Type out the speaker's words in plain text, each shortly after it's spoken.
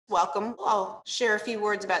welcome. I'll share a few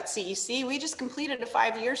words about CEC. We just completed a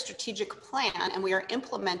 5-year strategic plan, and we are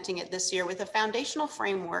implementing it this year with a foundational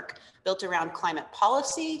framework built around climate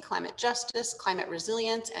policy, climate justice, climate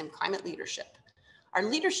resilience, and climate leadership. Our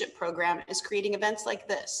leadership program is creating events like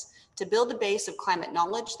this to build a base of climate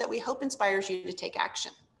knowledge that we hope inspires you to take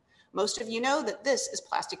action. Most of you know that this is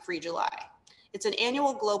Plastic Free July. It's an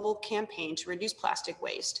annual global campaign to reduce plastic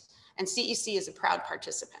waste, and CEC is a proud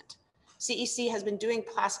participant. CEC has been doing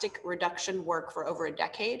plastic reduction work for over a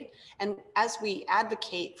decade, and as we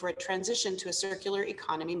advocate for a transition to a circular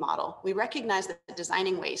economy model, we recognize that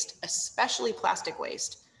designing waste, especially plastic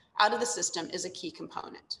waste, out of the system is a key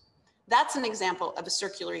component. That's an example of a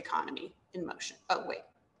circular economy in motion. Oh, wait,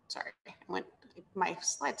 sorry, my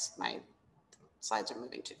slides are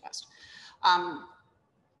moving too fast.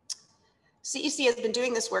 CEC has been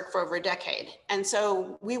doing this work for over a decade. And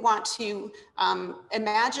so we want to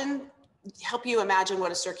help you imagine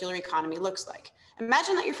what a circular economy looks like.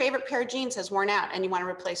 Imagine that your favorite pair of jeans has worn out and you want to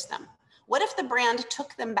replace them. What if the brand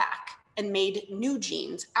took them back and made new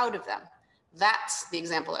jeans out of them? That's the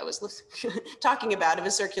example I was talking about of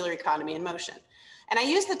a circular economy in motion. And I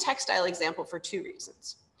use the textile example for 2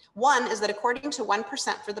 reasons. One is that according to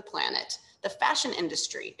 1% for the Planet, the fashion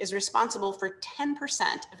industry is responsible for 10%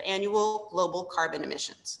 of annual global carbon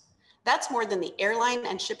emissions. That's more than the airline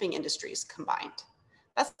and shipping industries combined.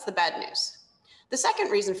 That's the bad news. The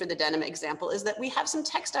second reason for the denim example is that we have some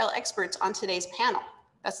textile experts on today's panel.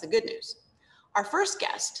 That's the good news. Our first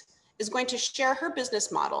guest is going to share her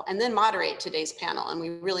business model and then moderate today's panel, and we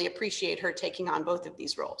really appreciate her taking on both of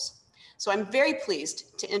these roles. So I'm very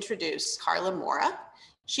pleased to introduce Carla Mora.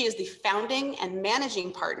 She is the founding and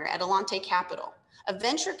managing partner at Enlightening Capital, a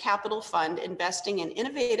venture capital fund investing in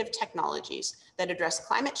innovative technologies that address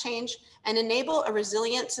climate change and enable a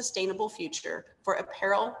resilient, sustainable future for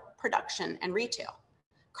apparel, production, and retail.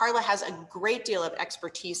 Carla has a great deal of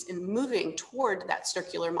expertise in moving toward that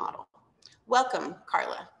circular model. Welcome,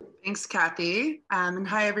 Carla. Thanks, Kathy. And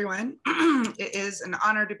hi, everyone. It is an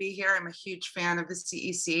honor to be here. I'm a huge fan of the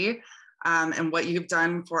CEC and what you've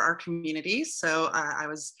done for our community. So I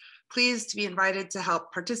was pleased to be invited to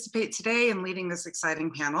help participate today in leading this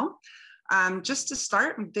exciting panel. Just to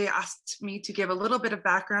start, they asked me to give a little bit of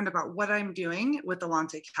background about what I'm doing with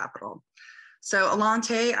Enlightening Capital. So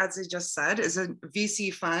Enlightening, as I just said, is a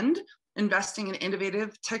VC fund investing in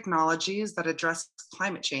innovative technologies that address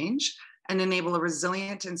climate change and enable a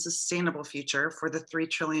resilient and sustainable future for the $3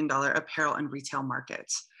 trillion apparel and retail market.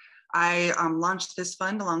 I launched this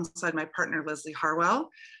fund alongside my partner, Leslie Harwell,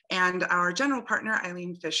 and our general partner,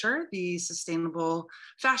 Eileen Fisher, the sustainable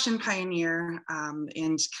fashion pioneer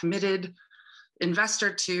and committed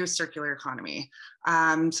investor to circular economy.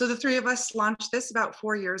 So the 3 of us launched this about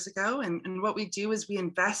 4 years ago. And what we do is we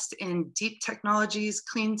invest in deep technologies,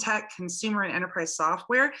 clean tech, consumer and enterprise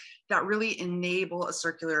software that really enable a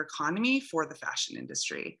circular economy for the fashion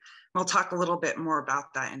industry. And I'll talk a little bit more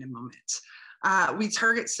about that in a moment. We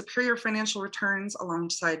target superior financial returns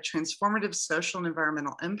alongside transformative social and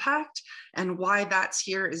environmental impact. And why that's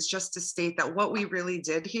here is just to state that what we really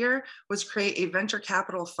did here was create a venture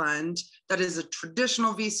capital fund that is a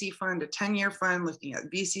traditional VC fund, a 10-year fund looking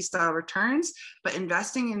at VC style returns, but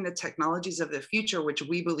investing in the technologies of the future, which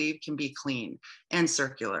we believe can be clean and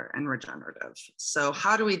circular and regenerative. So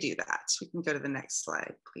how do we do that? So we can go to the next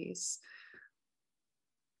slide, please.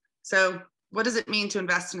 So what does it mean to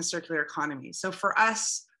invest in a circular economy? So for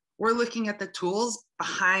us, we're looking at the tools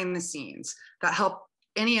behind the scenes that help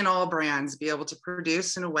any and all brands be able to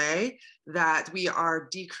produce in a way that we are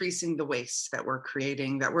decreasing the waste that we're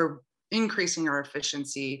creating, that we're increasing our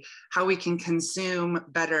efficiency, how we can consume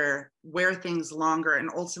better, wear things longer, and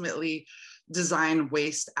ultimately design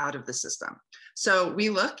waste out of the system. So we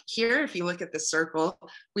look here, if you look at the circle,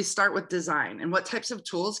 we start with design and what types of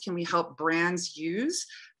tools can we help brands use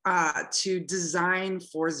to design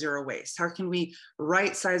for zero waste? How can we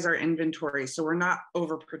right size our inventory so we're not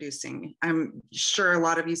overproducing? I'm sure a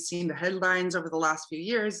lot of you seen the headlines over the last few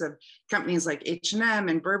years of companies like H&M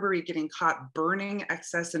and Burberry getting caught burning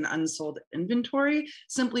excess and unsold inventory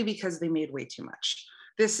simply because they made way too much.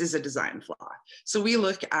 This is a design flaw. So we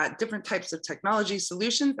look at different types of technology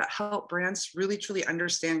solutions that help brands really truly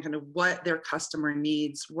understand kind of what their customer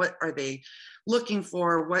needs, what are they looking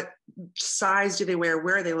for, what size do they wear,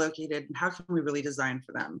 where are they located, and how can we really design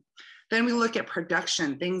for them. Then we look at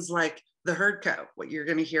production, things like the herd coat, what you're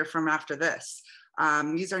going to hear from after this.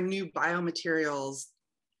 These are new biomaterials,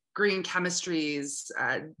 green chemistries,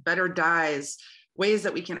 better dyes, ways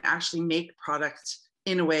that we can actually make product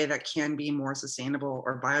in a way that can be more sustainable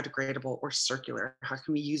or biodegradable or circular. How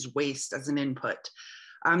can we use waste as an input?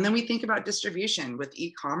 Then we think about distribution. With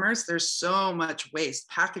e-commerce, there's so much waste,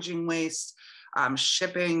 packaging waste,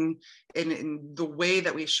 shipping, and the way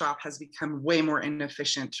that we shop has become way more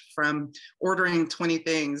inefficient, from ordering 20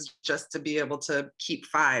 things just to be able to keep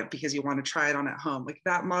 5 because you want to try it on at home. Like,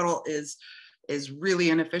 that model is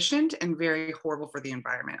really inefficient and very horrible for the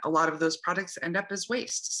environment. A lot of those products end up as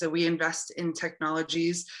waste. So we invest in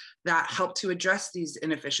technologies that help to address these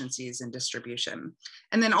inefficiencies in distribution.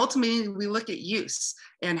 And then ultimately we look at use,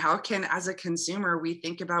 and how can, as a consumer, we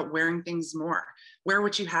think about wearing things more. Wear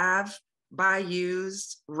what you have, buy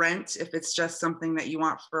used, rent if it's just something that you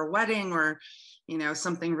want for a wedding, or, you know,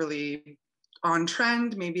 something really on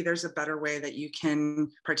trend. Maybe there's a better way that you can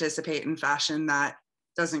participate in fashion that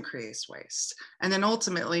doesn't create waste. And then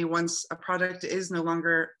ultimately, once a product is no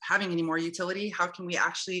longer having any more utility, how can we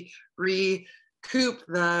actually recoup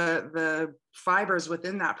the fibers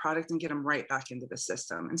within that product and get them right back into the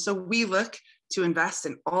system? And so we look to invest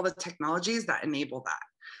in all the technologies that enable that.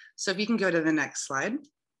 So if you can go to the next slide.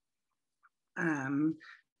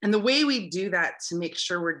 And the way we do that to make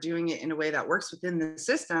sure we're doing it in a way that works within the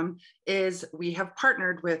system is we have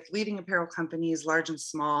partnered with leading apparel companies, large and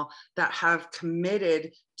small, that have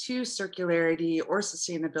committed to circularity or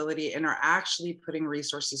sustainability and are actually putting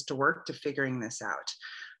resources to work to figuring this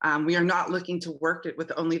out. We are not looking to work it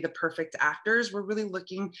with only the perfect actors. We're really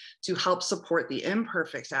looking to help support the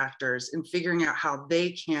imperfect actors in figuring out how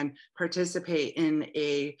they can participate in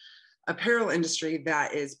a apparel industry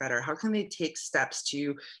that is better. How can they take steps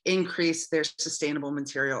to increase their sustainable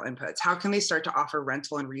material inputs? How can they start to offer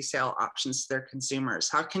rental and resale options to their consumers?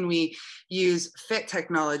 How can we use fit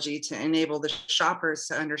technology to enable the shoppers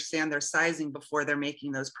to understand their sizing before they're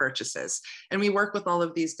making those purchases? And we work with all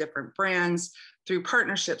of these different brands through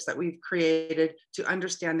partnerships that we've created to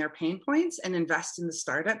understand their pain points and invest in the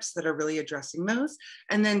startups that are really addressing those,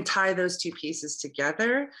 and then tie those two pieces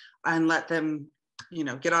together and let them, you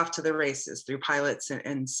know, get off to the races through pilots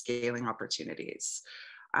and scaling opportunities.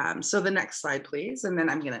 So the next slide, please. And then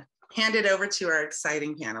I'm going to hand it over to our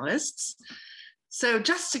exciting panelists. So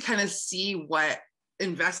just to kind of see what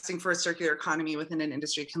investing for a circular economy within an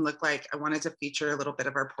industry can look like, I wanted to feature a little bit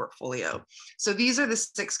of our portfolio. So these are the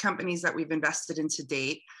 6 companies that we've invested in to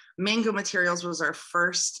date. Mango Materials was our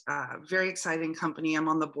first very exciting company. I'm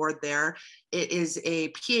on the board there. It is a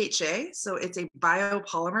PHA, so it's a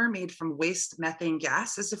biopolymer made from waste methane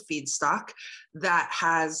gas as a feedstock that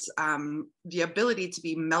has the ability to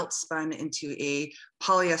be melt spun into a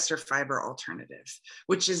polyester fiber alternative,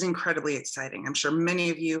 which is incredibly exciting. I'm sure many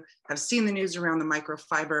of you have seen the news around the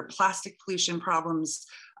microfiber plastic pollution problems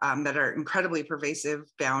that are incredibly pervasive,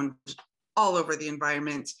 found all over the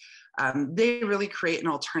environment. They really create an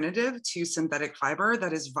alternative to synthetic fiber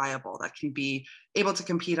that is viable, that can be able to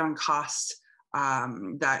compete on cost,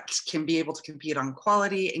 that can be able to compete on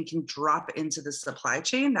quality, and can drop into the supply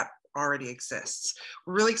chain that already exists.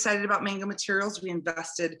 We're really excited about Mango Materials. We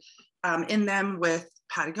invested in them with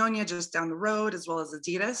Patagonia just down the road, as well as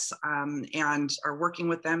Adidas, and are working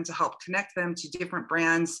with them to help connect them to different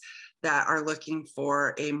brands that are looking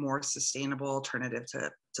for a more sustainable alternative to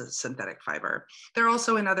synthetic fiber. They're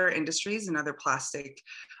also in other industries, in other plastic.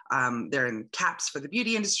 They're in caps for the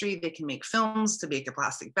beauty industry. They can make films to make a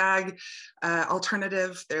plastic bag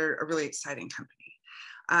alternative. They're a really exciting company.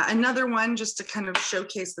 Another one, just to kind of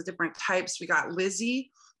showcase the different types, we got Lizzie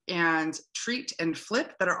and Treat and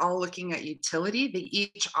Flip that are all looking at utility. They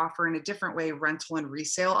each offer in a different way rental and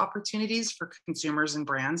resale opportunities for consumers and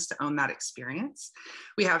brands to own that experience.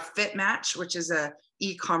 We have Fit Match, which is a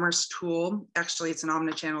e-commerce tool. Actually, it's an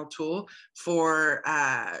omnichannel tool for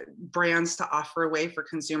brands to offer a way for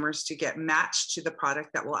consumers to get matched to the product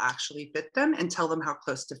that will actually fit them and tell them how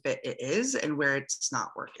close to fit it is and where it's not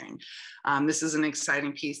working. This is an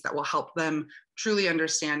exciting piece that will help them truly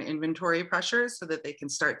understand inventory pressures so that they can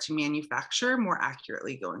start to manufacture more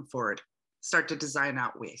accurately going forward, start to design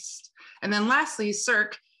out waste. And then lastly,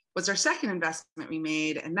 Circ was our second investment we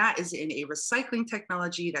made, and that is in a recycling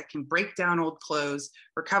technology that can break down old clothes,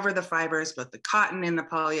 recover the fibers, both the cotton and the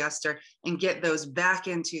polyester, and get those back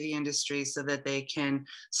into the industry so that they can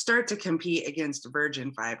start to compete against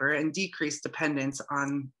virgin fiber and decrease dependence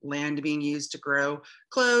on land being used to grow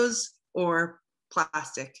clothes or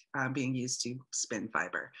plastic being used to spin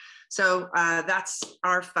fiber. So that's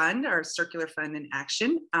our fund, our circular fund in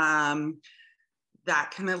action.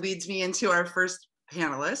 That kind of leads me into our first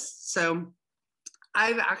panelists. So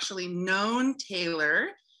I've actually known Taylor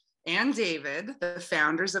and David, the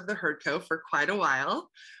founders of the Herd Co, for quite a while.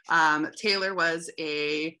 Taylor was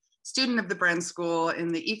a student of the Bren School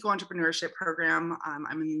in the Eco Entrepreneurship Program.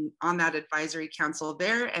 I'm on that advisory council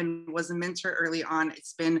there and was a mentor early on.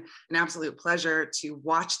 It's been an absolute pleasure to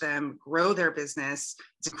watch them grow their business.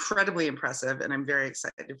 It's incredibly impressive, and I'm very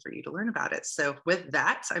excited for you to learn about it. So with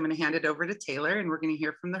that, I'm going to hand it over to Taylor, and we're going to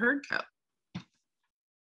hear from the Herd Co.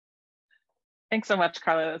 Thanks so much,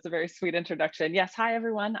 Carla. That's a very sweet introduction. Yes, hi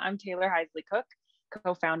everyone. I'm Taylor Heisley-Cook,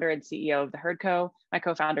 co-founder and CEO of the Herd Co. My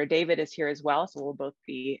co-founder David is here as well, so we'll both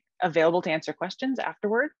be available to answer questions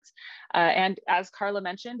afterwards. And as Carla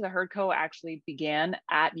mentioned, the Herd Co actually began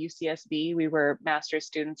at UCSB. We were master's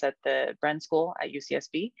students at the Bren School at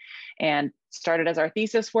UCSB and started as our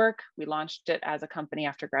thesis work. We launched it as a company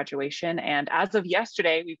after graduation. And as of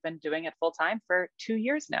yesterday, we've been doing it full time for 2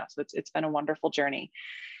 years now. So it's been a wonderful journey.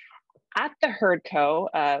 At the Herd Co,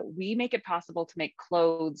 we make it possible to make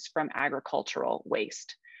clothes from agricultural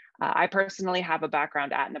waste. I personally have a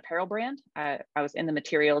background at an apparel brand. I was in the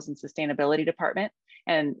materials and sustainability department,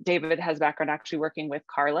 and David has background actually working with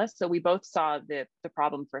Carla. So we both saw the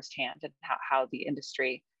problem firsthand and how the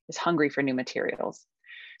industry is hungry for new materials.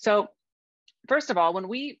 So first of all, when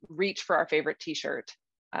we reach for our favorite t-shirt,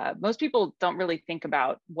 most people don't really think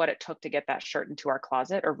about what it took to get that shirt into our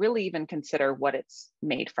closet or really even consider what it's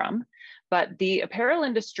made from. But the apparel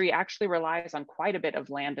industry actually relies on quite a bit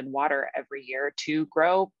of land and water every year to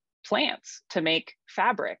grow plants, to make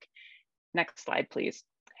fabric. Next slide, please.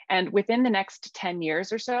 And within the next 10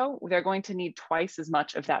 years or so, they're going to need twice as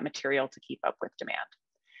much of that material to keep up with demand.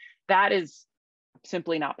 That is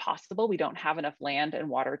simply not possible. We don't have enough land and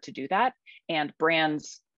water to do that. And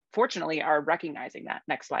brands, fortunately, are recognizing that.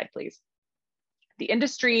 Next slide, please. The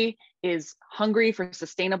industry is hungry for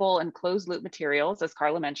sustainable and closed loop materials, as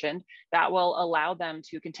Carla mentioned, that will allow them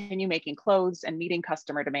to continue making clothes and meeting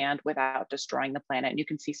customer demand without destroying the planet. And you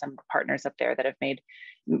can see some partners up there that have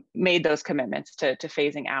made those commitments to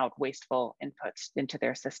phasing out wasteful inputs into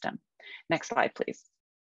their system. Next slide, please.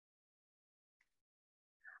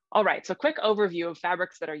 All right, so quick overview of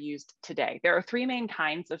fabrics that are used today. There are 3 main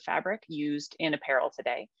kinds of fabric used in apparel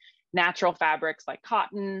today. Natural fabrics like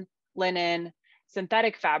cotton, linen,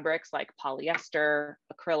 synthetic fabrics like polyester,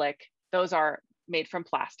 acrylic, those are made from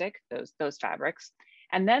plastic, those fabrics.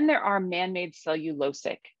 And then there are man-made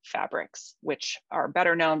cellulosic fabrics, which are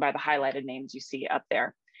better known by the highlighted names you see up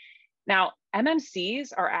there. Now, MMCs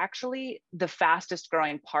are actually the fastest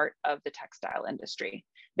growing part of the textile industry.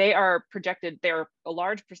 They are projected, they're a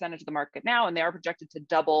large percentage of the market now, and they are projected to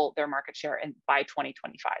double their market share by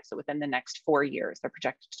 2025. So within the next 4 years, they're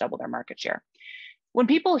projected to double their market share. When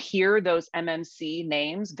people hear those MMC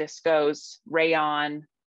names, viscose, rayon,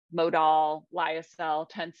 modal, lyocell,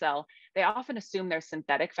 tencel, they often assume they're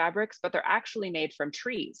synthetic fabrics, but they're actually made from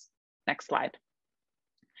trees. Next slide.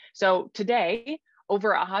 So today,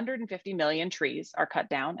 over 150 million trees are cut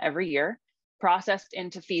down every year, processed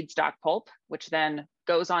into feedstock pulp, which then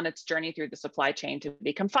goes on its journey through the supply chain to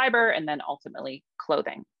become fiber and then ultimately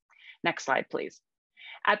clothing. Next slide, please.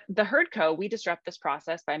 At the Herd Co, we disrupt this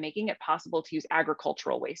process by making it possible to use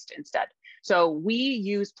agricultural waste instead. So we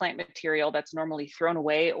use plant material that's normally thrown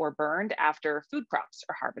away or burned after food crops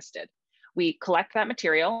are harvested. We collect that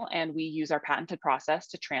material and we use our patented process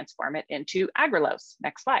to transform it into agrelose.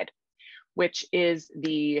 Next slide, which is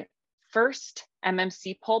the first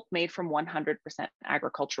MMC pulp made from 100%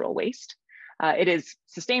 agricultural waste. It is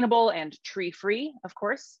sustainable and tree-free, of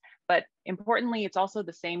course, but importantly, it's also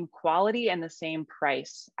the same quality and the same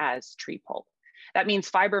price as tree pulp. That means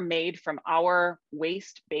fiber made from our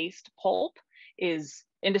waste-based pulp is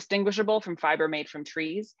indistinguishable from fiber made from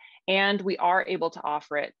trees, and we are able to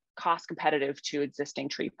offer it cost competitive to existing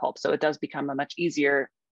tree pulp. So it does become a much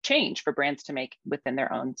easier change for brands to make within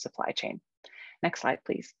their own supply chain. Next slide,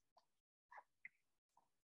 please.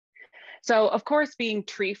 So of course, being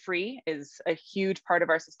tree-free is a huge part of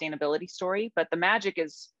our sustainability story, but the magic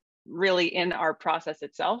is really in our process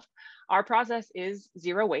itself. Our process is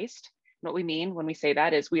zero waste. What we mean when we say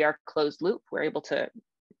that is we are closed loop. We're able to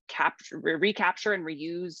recapture and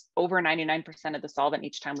reuse over 99% of the solvent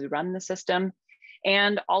each time we run the system.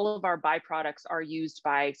 And all of our byproducts are used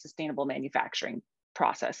by sustainable manufacturing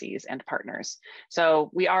processes and partners.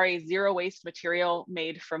 So we are a zero waste material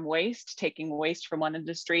made from waste, taking waste from one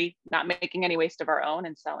industry, not making any waste of our own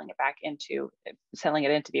and selling it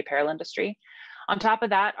into the apparel industry. On top of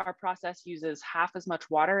that, our process uses half as much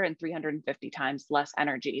water and 350 times less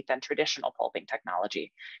energy than traditional pulping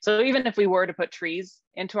technology. So even if we were to put trees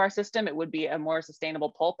into our system, it would be a more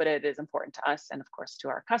sustainable pulp, but it is important to us and of course to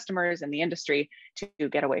our customers and the industry to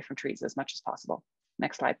get away from trees as much as possible.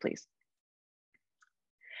 Next slide, please.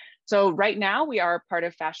 So right now we are part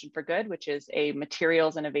of Fashion for Good, which is a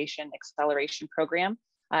materials innovation acceleration program.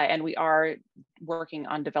 And we are working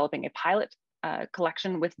on developing a pilot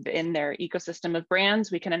collection within their ecosystem of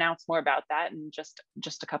brands. We can announce more about that in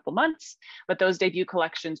just a couple months, but those debut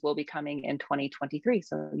collections will be coming in 2023.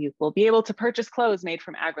 So you will be able to purchase clothes made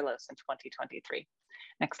from Agrelose in 2023.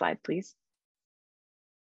 Next slide, please.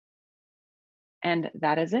 And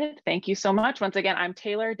that is it. Thank you so much. Once again, I'm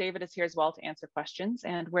Taylor. David is here as well to answer questions,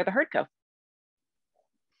 and we're the Herd Co.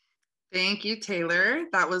 Thank you, Taylor.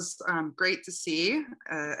 That was great to see.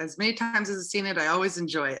 As many times as I've seen it, I always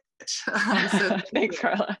enjoy it. So thanks,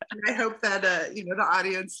 Carla. I hope that the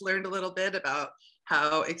audience learned a little bit about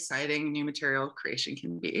how exciting new material creation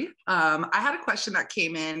can be. I had a question that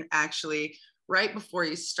came in actually right before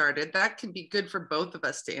you started. That can be good for both of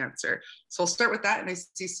us to answer. So I'll start with that, and I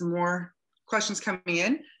see some more questions coming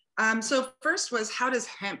in. So first was, how does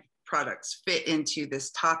hemp products fit into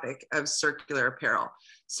this topic of circular apparel?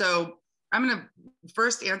 So I'm going to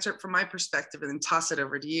first answer it from my perspective and then toss it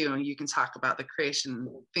over to you, and you can talk about the creation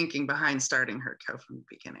thinking behind starting Herd Co from the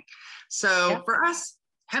beginning. So for us,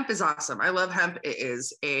 hemp is awesome. I love hemp. It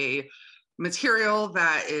is a material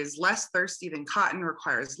that is less thirsty than cotton,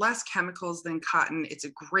 requires less chemicals than cotton. It's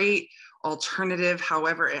a great alternative.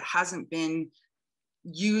 However, it hasn't been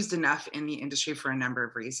used enough in the industry for a number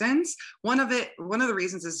of reasons. One of the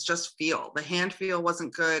reasons is just feel. The hand feel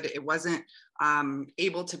wasn't good. It wasn't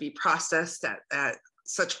able to be processed at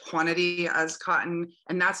such quantity as cotton,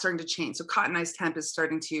 and that's starting to change. So cottonized hemp is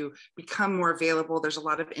starting to become more available. There's a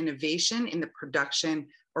lot of innovation in the production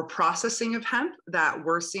or processing of hemp that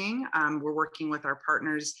we're seeing. We're working with our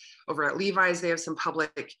partners over at Levi's. They have some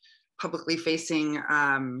publicly facing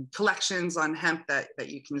collections on hemp that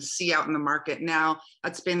you can see out in the market now.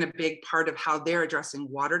 That's been a big part of how they're addressing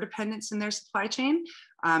water dependence in their supply chain,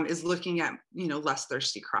 is looking at less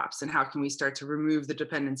thirsty crops and how can we start to remove the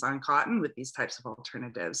dependence on cotton with these types of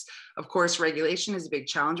alternatives. Of course, regulation is a big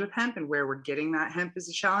challenge with hemp, and where we're getting that hemp is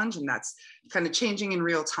a challenge, and that's kind of changing in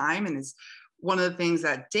real time, and is one of the things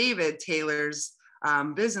that David, Taylor's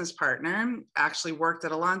business partner, actually worked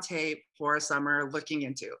at Alante for a summer looking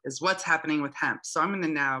into, is what's happening with hemp. So I'm going to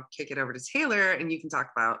now kick it over to Taylor, and you can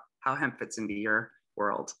talk about how hemp fits into your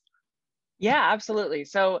world. Yeah, absolutely.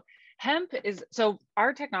 So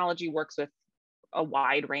our technology works with a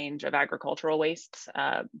wide range of agricultural wastes,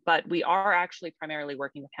 but we are actually primarily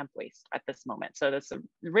working with hemp waste at this moment. So that's a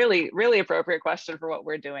really, really appropriate question for what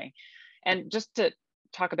we're doing. And just to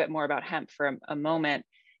talk a bit more about hemp for a moment,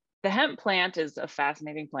 the hemp plant is a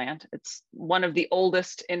fascinating plant. It's one of the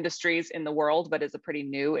oldest industries in the world, but is a pretty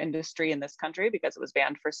new industry in this country because it was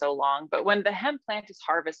banned for so long. But when the hemp plant is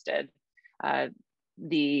harvested,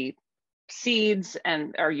 the seeds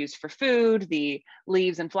are used for food, the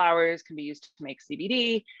leaves and flowers can be used to make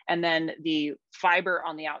CBD, and then the fiber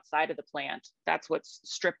on the outside of the plant, that's what's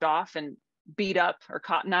stripped off and beat up or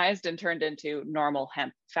cottonized and turned into normal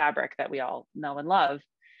hemp fabric that we all know and love.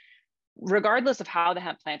 Regardless of how the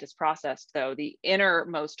hemp plant is processed, though, the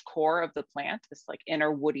innermost core of the plant, this like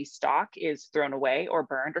inner woody stalk, is thrown away or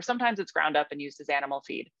burned, or sometimes it's ground up and used as animal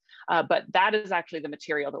feed. But that is actually the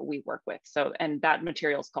material that we work with. So, and that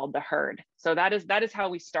material is called the herd. So that is how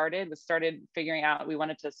we started. We started figuring out we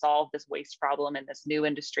wanted to solve this waste problem in this new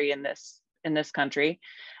industry in this country,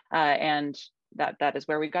 and that is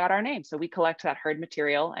where we got our name. So we collect that herd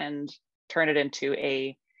material and turn it into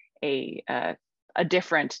a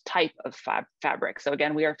different type of fabric. So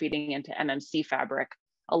again, we are feeding into MMC fabric,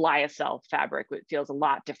 a lyocell fabric, which feels a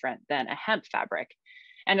lot different than a hemp fabric.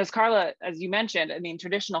 And as Carla, as you mentioned, I mean,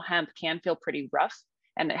 traditional hemp can feel pretty rough,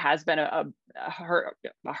 and it has been a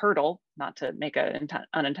hurdle, not to make an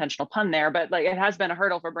unintentional pun there, but like it has been a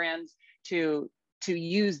hurdle for brands to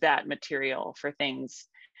use that material for things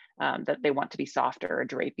that they want to be softer or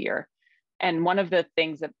drapier. And one of the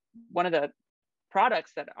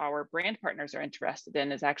products that our brand partners are interested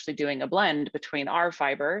in is actually doing a blend between our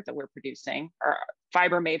fiber that we're producing, or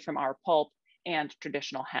fiber made from our pulp, and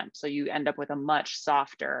traditional hemp. So you end up with a much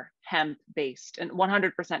softer hemp-based and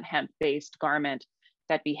 100% hemp-based garment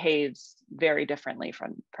that behaves very differently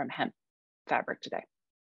from hemp fabric today.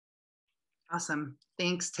 Awesome.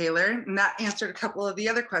 Thanks, Taylor. And that answered a couple of the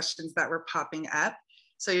other questions that were popping up.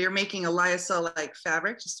 So you're making a lyocell-like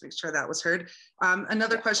fabric, just to make sure that was heard.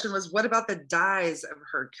 Another question was, what about the dyes of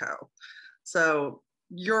Herd Co? So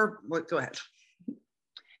go ahead.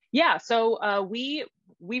 Yeah, so we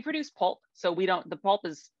produce pulp. So the pulp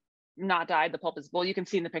is not dyed. The pulp is, well, you can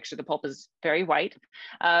see in the picture, the pulp is very white,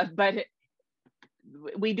 but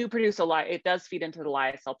we do produce it does feed into the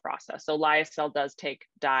lyocell process. So lyocell does take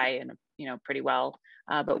dye and pretty well,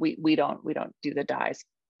 but we don't do the dyes.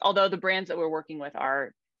 Although the brands that we're working with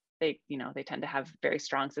they tend to have very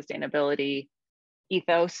strong sustainability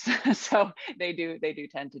ethos. So they do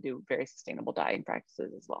tend to do very sustainable dyeing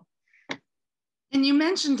practices as well. And you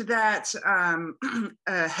mentioned that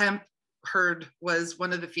hemp hurd was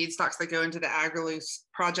one of the feedstocks that go into the AgriLoose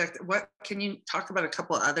project. What can you talk about a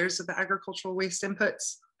couple of others of the agricultural waste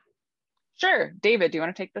inputs? Sure. David, do you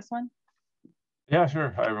want to take this one? Yeah,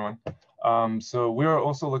 sure. Hi, everyone. So we're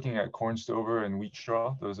also looking at corn stover and wheat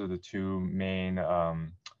straw. Those are the two main other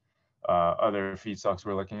feedstocks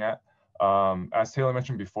we're looking at. As Taylor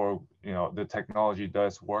mentioned before, the technology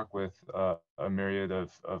does work with a myriad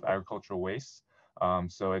of agricultural wastes.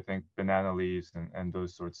 So I think banana leaves and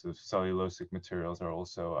those sorts of cellulosic materials are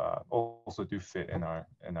also do fit in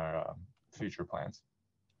our future plans.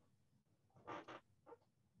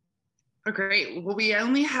 Oh, great. Well, we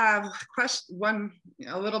only have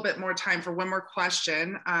a little bit more time for one more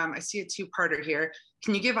question. I see a two-parter here.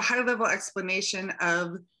 Can you give a high-level explanation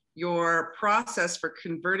of your process for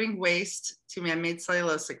converting waste to man-made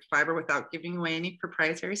cellulosic fiber without giving away any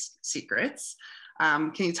proprietary secrets?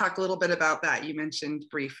 Can you talk a little bit about that? You mentioned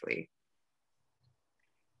briefly.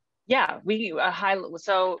 Yeah,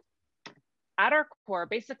 so at our core,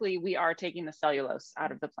 basically, we are taking the cellulose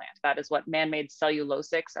out of the plant. That is what man-made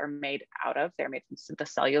cellulosics are made out of. They're made from the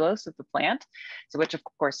cellulose of the plant, so which of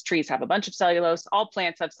course trees have a bunch of cellulose. All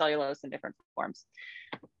plants have cellulose in different forms.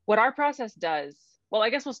 What our process does, well,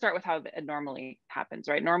 I guess we'll start with how it normally happens,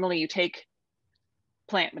 right? Normally you take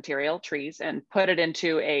plant material, trees, and put it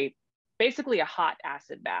into basically a hot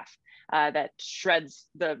acid bath that shreds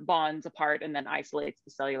the bonds apart and then isolates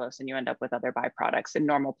the cellulose, and you end up with other byproducts in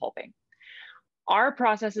normal pulping. Our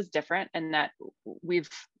process is different in that we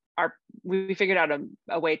figured out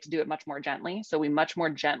a way to do it much more gently. So we much more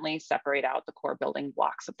gently separate out the core building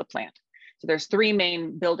blocks of the plant. So there's three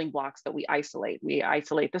main building blocks that we isolate. We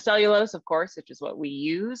isolate the cellulose, of course, which is what we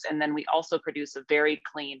use. And then we also produce a very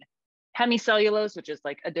clean hemicellulose, which is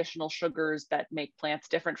like additional sugars that make plants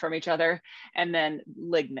different from each other. And then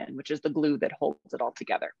lignin, which is the glue that holds it all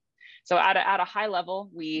together. So at a high level,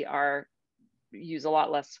 we use a lot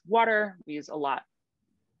less water, we use a lot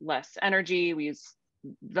less energy, we use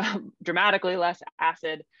dramatically less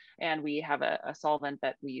acid, and we have a solvent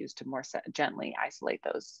that we use to more gently isolate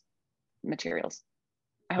those materials.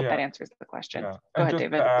 I hope that answers the question. Yeah. Go ahead,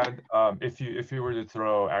 David. To add, if you were to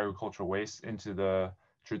throw agricultural waste into the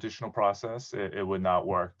traditional process, it would not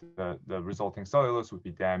work. The resulting cellulose would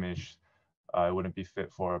be damaged. It wouldn't be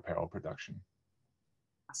fit for apparel production.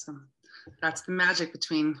 Awesome. That's the magic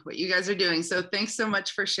between what you guys are doing. So thanks so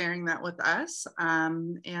much for sharing that with us.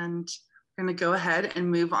 And we're going to go ahead and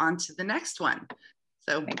move on to the next one.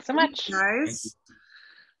 So thanks so much, guys.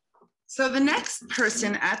 So the next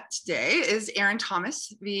person at today is Erin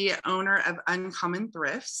Thomas, the owner of Uncommon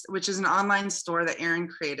Thrifts, which is an online store that Erin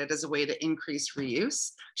created as a way to increase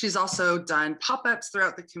reuse. She's also done pop-ups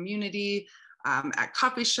throughout the community, at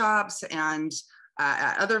coffee shops and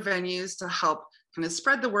at other venues to help kind of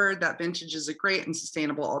spread the word that vintage is a great and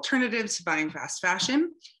sustainable alternative to buying fast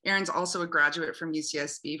fashion. Erin's also a graduate from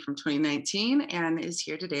UCSB from 2019 and is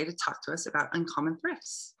here today to talk to us about Uncommon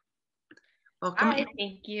Thrifts. Welcome. Hi,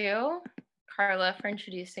 thank you, Carla, for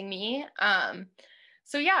introducing me.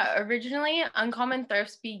 So yeah, originally Uncommon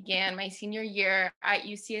Thrifts began my senior year at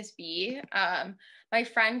UCSB. My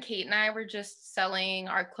friend Kate and I were just selling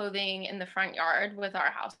our clothing in the front yard with our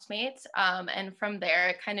housemates. And from there,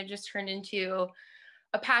 it kind of just turned into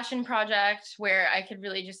a passion project where I could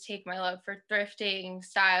really just take my love for thrifting,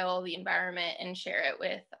 style, the environment, and share it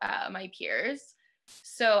with my peers.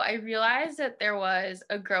 So I realized that there was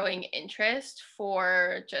a growing interest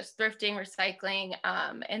for just thrifting, recycling,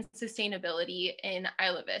 and sustainability in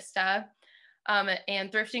Isla Vista.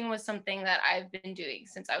 And thrifting was something that I've been doing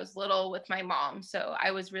since I was little with my mom. So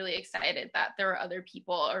I was really excited that there were other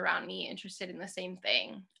people around me interested in the same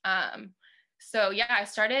thing. So yeah, I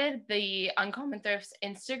started the Uncommon Thrifts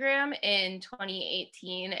Instagram in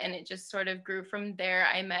 2018, and it just sort of grew from there.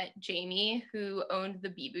 I met Jamie, who owned the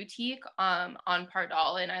Bee Boutique on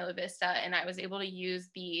Pardal in Isla Vista, and I was able to use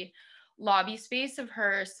the lobby space of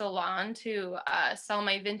her salon to sell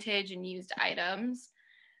my vintage and used items.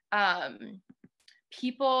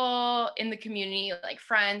 People in the community, like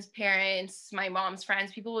friends, parents, my mom's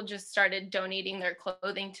friends, people just started donating their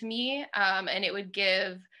clothing to me, and it would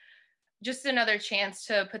give just another chance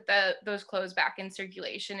to put those clothes back in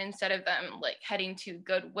circulation instead of them like heading to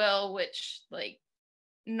Goodwill, which like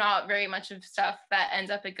not very much of stuff that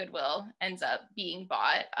ends up at Goodwill ends up being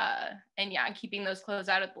bought. And yeah, keeping those clothes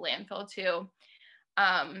out of the landfill too.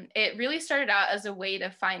 It really started out as a way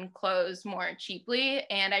to find clothes more cheaply,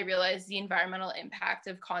 and I realized the environmental impact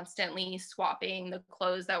of constantly swapping the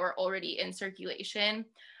clothes that were already in circulation.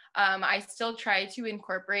 I still try to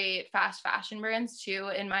incorporate fast fashion brands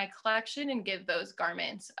too in my collection and give those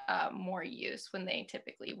garments more use when they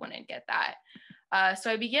typically wouldn't get that.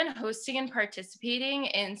 So I began hosting and participating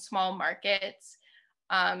in small markets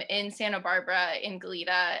in Santa Barbara, in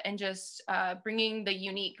Goleta, and just bringing the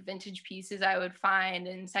unique vintage pieces I would find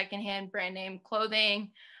in secondhand brand name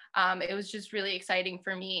clothing. It was just really exciting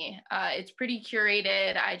for me. It's pretty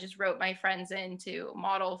curated. I just wrote my friends in to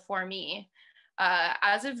model for me.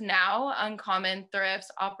 As of now, Uncommon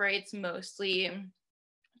Thrifts operates mostly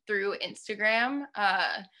through Instagram.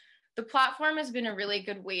 The platform has been a really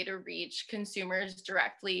good way to reach consumers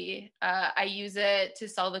directly. I use it to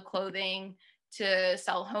sell the clothing, to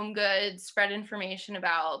sell home goods, spread information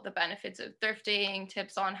about the benefits of thrifting,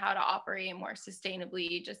 tips on how to operate more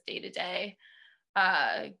sustainably just day to day.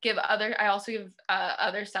 I also give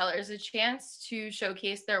other sellers a chance to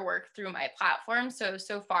showcase their work through my platform.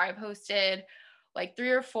 So far I've hosted like 3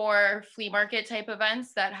 or 4 flea market type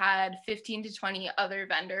events that had 15 to 20 other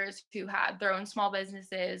vendors who had their own small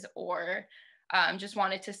businesses or just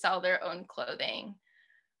wanted to sell their own clothing.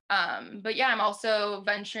 But yeah, I'm also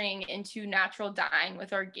venturing into natural dyeing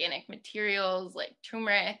with organic materials like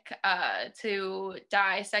turmeric to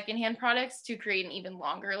dye secondhand products to create an even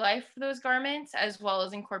longer life for those garments, as well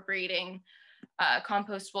as incorporating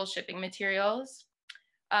compostable shipping materials.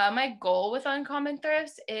 My goal with Uncommon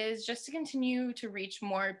Thrifts is just to continue to reach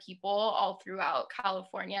more people all throughout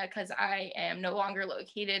California, because I am no longer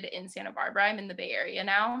located in Santa Barbara. I'm in the Bay Area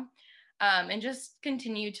now. And just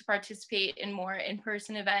continue to participate in more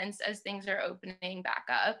in-person events as things are opening back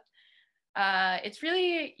up. It's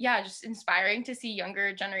really, just inspiring to see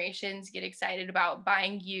younger generations get excited about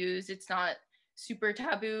buying used. It's not super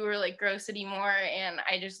taboo or like gross anymore. And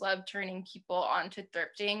I just love turning people onto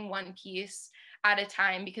thrifting one piece at a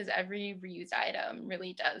time, because every reused item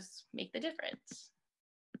really does make the difference.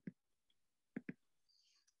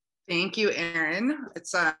 Thank you, Erin.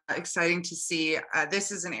 It's exciting to see. This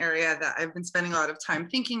is an area that I've been spending a lot of time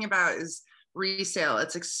thinking about, is resale.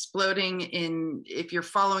 It's exploding if you're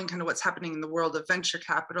following kind of what's happening in the world of venture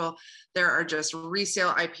capital, there are just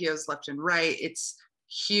resale IPOs left and right. It's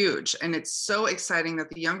huge. And it's so exciting that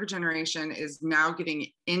the younger generation is now getting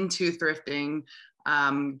into thrifting,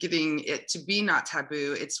 getting it to be not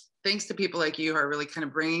taboo. It's thanks to people like you who are really kind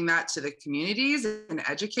of bringing that to the communities and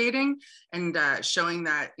educating and showing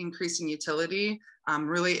that increasing utility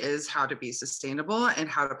really is how to be sustainable and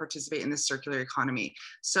how to participate in the circular economy.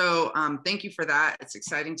 So thank you for that. It's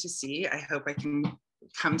exciting to see. I hope I can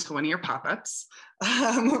come to one of your pop-ups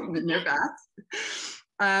in your back.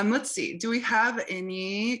 Let's see, do we have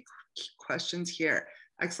any questions here?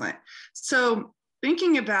 Excellent. So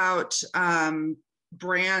thinking about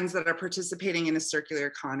brands that are participating in a circular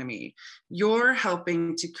economy, you're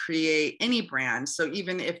helping to create any brand. So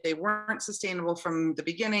even if they weren't sustainable from the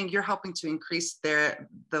beginning, you're helping to increase the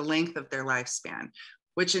length of their lifespan,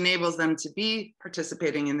 which enables them to be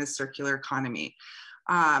participating in this circular economy.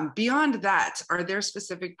 Beyond that, are there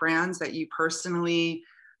specific brands that you personally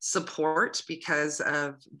support because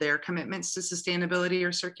of their commitments to sustainability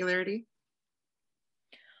or circularity?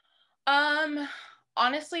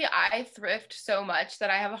 Honestly, I thrift so much that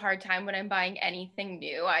I have a hard time when I'm buying anything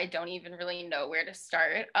new. I don't even really know where to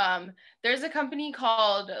start. There's a company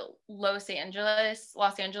called Los Angeles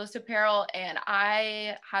Apparel, and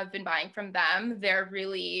I have been buying from them. They're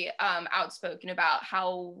really outspoken about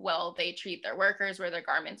how well they treat their workers, where their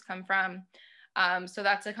garments come from. So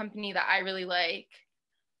that's a company that I really like.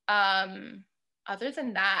 Other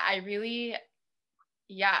than that, I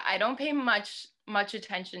don't pay much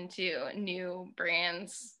attention to new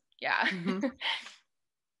brands. Yeah. Mm-hmm.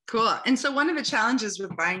 Cool. And so one of the challenges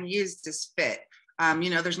with buying used is fit.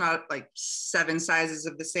 There's not like 7 sizes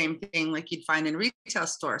of the same thing like you'd find in retail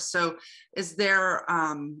stores. So is there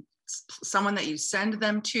someone that you send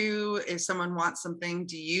them to? If someone wants something,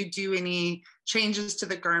 do you do any changes to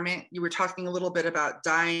the garment? You were talking a little bit about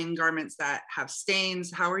dyeing garments that have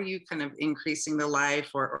stains. How are you kind of increasing the life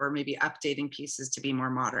or maybe updating pieces to be more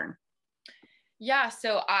modern? Yeah,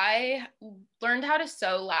 so I learned how to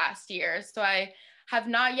sew last year. So I have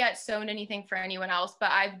not yet sewn anything for anyone else, but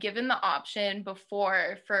I've given the option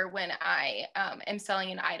before for when I am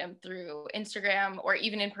selling an item through Instagram or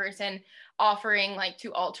even in person, offering like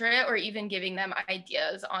to alter it or even giving them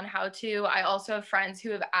ideas on how to. I also have friends who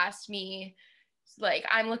have asked me, like,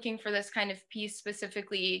 I'm looking for this kind of piece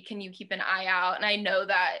specifically, can you keep an eye out? And I know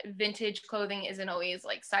that vintage clothing isn't always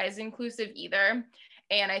like size inclusive either.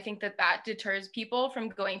 And I think that deters people from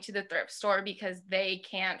going to the thrift store because they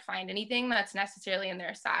can't find anything that's necessarily in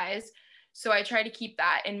their size. So I try to keep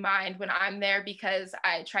that in mind when I'm there, because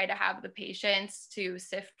I try to have the patience to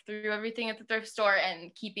sift through everything at the thrift store,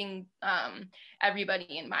 and keeping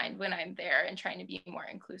everybody in mind when I'm there, and trying to be more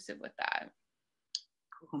inclusive with that.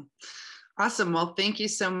 Cool. Awesome. Well, thank you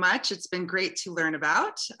so much. It's been great to learn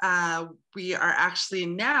about. We are actually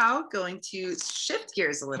now going to shift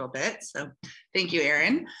gears a little bit. So thank you,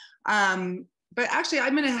 Erin. But actually,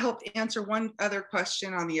 I'm going to help answer one other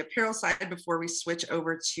question on the apparel side before we switch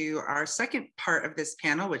over to our second part of this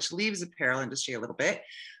panel, which leaves apparel industry a little bit.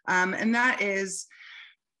 And that is,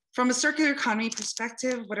 from a circular economy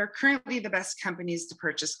perspective, what are currently the best companies to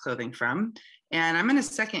purchase clothing from? And I'm going to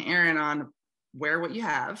second Erin on wear what you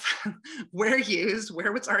have, where used,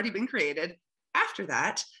 where what's already been created. After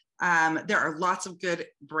that, there are lots of good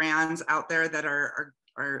brands out there that are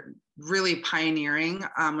really pioneering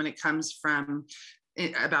when it comes from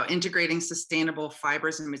about integrating sustainable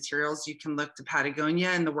fibers and materials. You can look to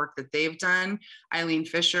Patagonia and the work that they've done, Eileen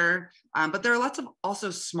Fisher, but there are lots of also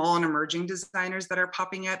small and emerging designers that are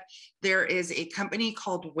popping up. There is a company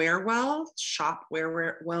called Wearwell,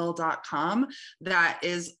 shopwearwell.com, that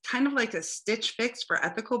is kind of like a Stitch Fix for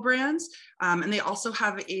ethical brands. And they also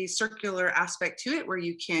have a circular aspect to it where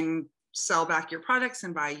you can sell back your products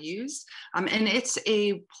and buy used. And it's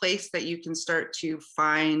a place that you can start to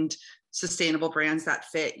find sustainable brands that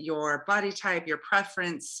fit your body type, your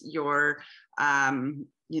preference, your,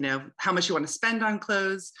 you know, how much you want to spend on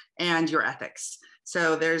clothes, and your ethics.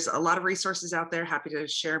 So there's a lot of resources out there. Happy to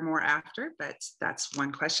share more after, but that's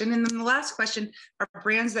one question. And then the last question, are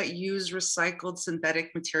brands that use recycled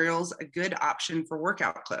synthetic materials a good option for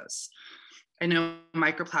workout clothes? I know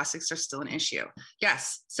microplastics are still an issue.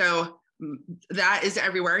 Yes, so that is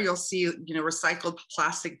everywhere. You'll see, you know, recycled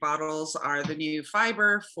plastic bottles are the new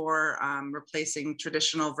fiber for replacing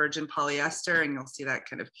traditional virgin polyester, and you'll see that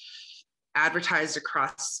kind of advertised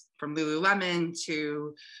across from Lululemon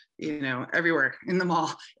to, you know, everywhere in the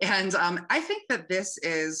mall. And I think that this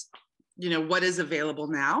is, you know, what is available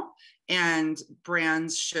now, and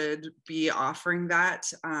brands should be offering that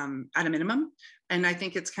at a minimum. And I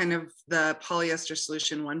think it's kind of the polyester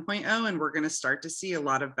solution 1.0, and we're going to start to see a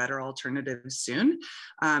lot of better alternatives soon.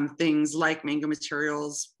 Things like Mango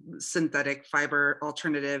Materials, synthetic fiber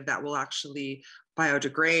alternative that will actually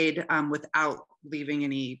biodegrade without leaving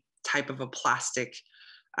any type of a plastic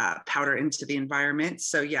powder into the environment.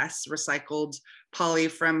 So yes, recycled poly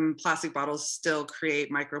from plastic bottles still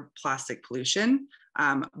create microplastic pollution,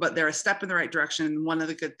 but they're a step in the right direction. One of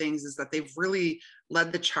the good things is that they've really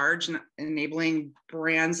led the charge in enabling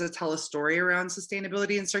brands to tell a story around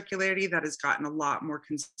sustainability and circularity that has gotten a lot more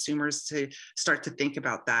consumers to start to think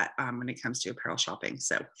about that when it comes to apparel shopping.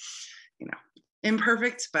 So, you know,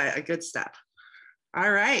 imperfect, but a good step.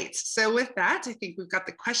 All right, so with that, I think we've got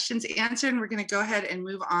the questions answered, and we're going to go ahead and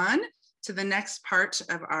move on to the next part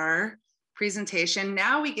of our presentation.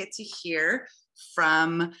 Now we get to hear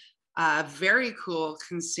from a very cool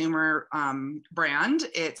consumer brand.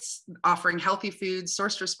 It's offering healthy foods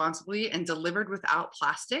sourced responsibly and delivered without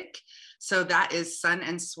plastic. So that is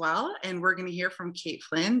Sun Swell, and we're going to hear from Kate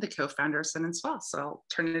Flynn, the co-founder of Sun Swell. So I'll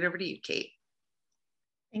turn it over to you, Kate.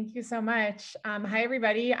 Thank you so much. Hi,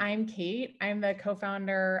 everybody. I'm Kate. I'm the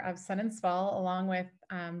co-founder of Sun Swell, along with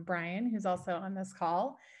Brian, who's also on this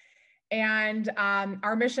call. And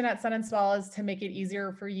our mission at Sun Swell is to make it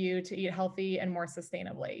easier for you to eat healthy and more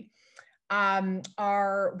sustainably.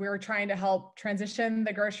 We're trying to help transition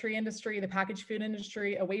the grocery industry, the packaged food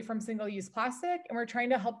industry, away from single-use plastic, and we're trying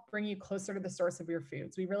to help bring you closer to the source of your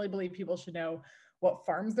foods. We really believe people should know what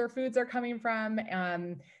farms their foods are coming from,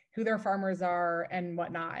 who their farmers are, and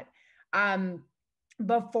whatnot.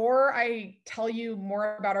 Before I tell you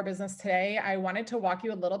more about our business today, I wanted to walk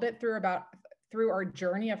you a little bit through our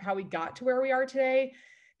journey of how we got to where we are today,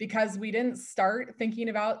 because we didn't start thinking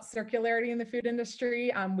about circularity in the food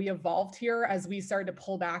industry. We evolved here as we started to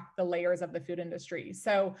pull back the layers of the food industry.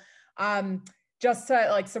 So just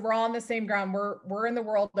to so we're all on the same ground. We're in the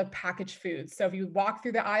world of packaged foods. So if you walk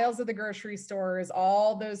through the aisles of the grocery stores,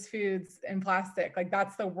 all those foods in plastic,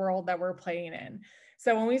 that's the world that we're playing in.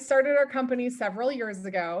 So when we started our company several years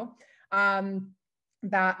ago, that's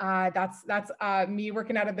me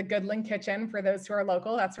working out of the Goodland kitchen. For those who are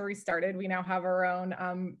local, that's where we started. We now have our own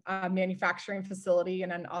manufacturing facility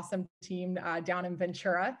and an awesome team down in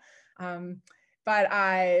Ventura.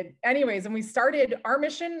 Anyways, when we started, our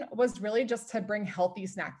mission was really just to bring healthy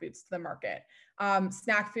snack foods to the market.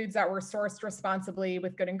 Snack foods that were sourced responsibly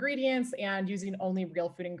with good ingredients and using only real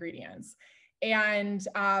food ingredients. And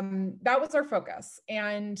that was our focus.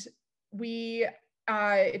 And we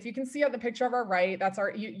if you can see on the picture of our right, that's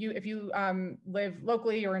our, if you live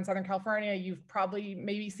locally or in Southern California, you've probably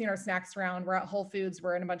maybe seen our snacks around. We're at Whole Foods,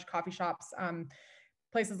 we're in a bunch of coffee shops,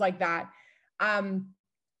 places like that.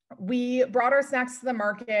 We brought our snacks to the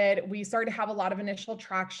market. We started to have a lot of initial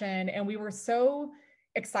traction, and we were so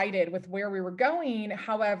excited with where we were going.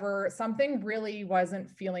 However, something really wasn't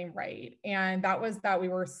feeling right. And that was that we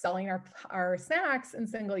were selling our snacks in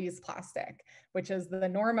single-use plastic, which is the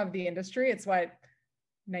norm of the industry. It's what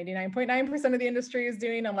 99.9% of the industry is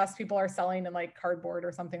doing, unless people are selling in like cardboard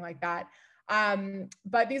or something like that.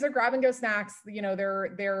 But these are grab and go snacks. You know,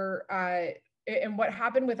 and what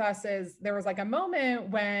happened with us is there was like a moment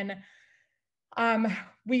when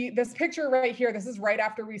this picture right here, this is right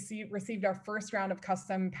after we received our first round of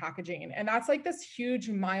custom packaging. And that's like this huge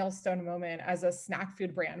milestone moment as a snack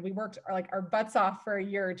food brand. We worked like our butts off for a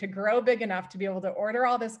year to grow big enough to be able to order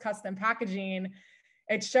all this custom packaging.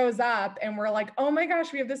 It shows up and we're like, oh my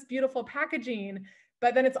gosh, we have this beautiful packaging.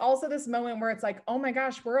 But then it's also this moment where it's like, oh my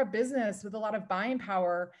gosh, we're a business with a lot of buying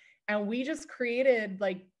power. And we just created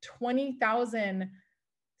like 20,000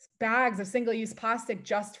 bags of single-use plastic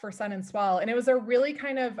just for Sun Swell. And it was a really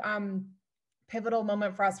kind of pivotal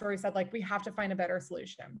moment for us where we said, like, we have to find a better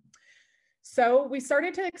solution. So we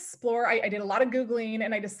started to explore, I did a lot of Googling,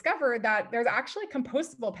 and I discovered that there's actually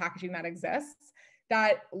compostable packaging that exists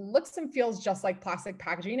that looks and feels just like plastic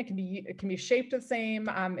packaging. It can be shaped the same.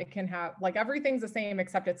 It can have, like, everything's the same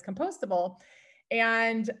except it's compostable.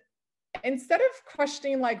 And instead of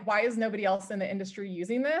questioning, like, why is nobody else in the industry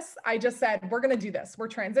using this? I just said, we're going to do this. We're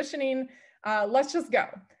transitioning. Let's just go.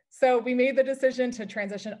 So we made the decision to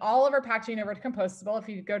transition all of our packaging over to compostable. If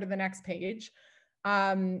you go to the next page,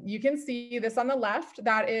 you can see this on the left.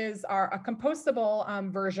 That is a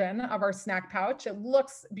compostable version of our snack pouch. It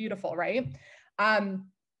looks beautiful, right?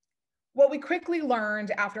 What we quickly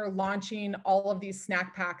learned after launching all of these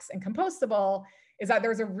snack packs and compostable is that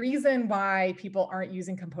there's a reason why people aren't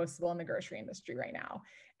using compostable in the grocery industry right now.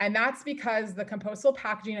 And that's because the compostable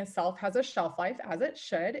packaging itself has a shelf life, as it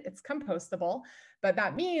should. It's compostable. But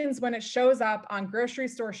that means when it shows up on grocery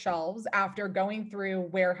store shelves after going through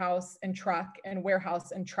warehouse and truck,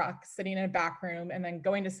 sitting in a back room, and then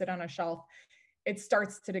going to sit on a shelf, it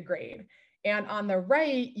starts to degrade. And on the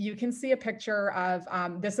right, you can see a picture of,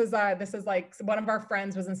 this is like one of our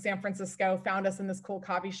friends was in San Francisco, found us in this cool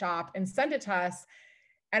coffee shop and sent it to us.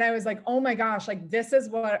 And I was like, oh my gosh, like, this is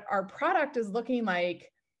what our product is looking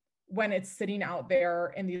like when it's sitting out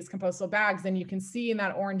there in these compostable bags. And you can see in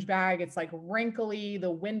that orange bag, it's like wrinkly, the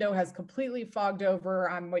window has completely fogged over.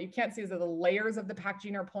 What you can't see is that the layers of the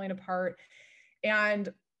packaging are pulling apart.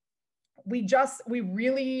 And we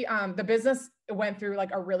really, the business went through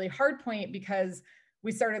like a really hard point because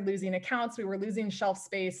we started losing accounts. We were losing shelf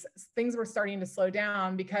space. Things were starting to slow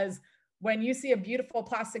down because when you see a beautiful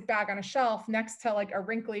plastic bag on a shelf next to like a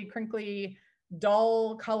wrinkly, crinkly,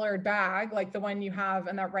 dull colored bag, like the one you have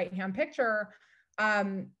in that right-hand picture,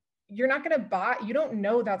 you're not going to buy, you don't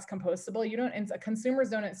know that's compostable. And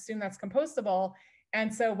consumers don't assume that's compostable.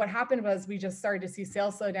 And so what happened was we just started to see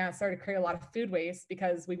sales slow down, started to create a lot of food waste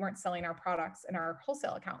because we weren't selling our products in our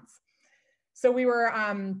wholesale accounts. So we were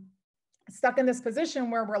stuck in this position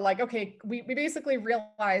where we're like, okay, we basically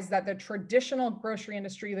realized that the traditional grocery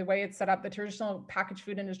industry, the way it's set up, the traditional packaged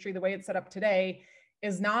food industry, the way it's set up today,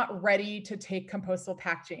 is not ready to take compostable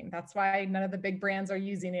packaging. That's why none of the big brands are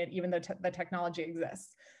using it, even though the technology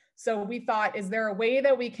exists. So we thought, is there a way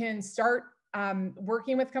that we can start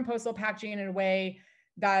working with compostable packaging in a way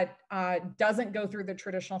that doesn't go through the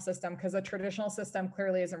traditional system, because the traditional system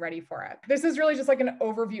clearly isn't ready for it. This is really just like an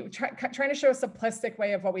overview, trying to show a simplistic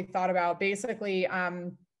way of what we thought about. Basically,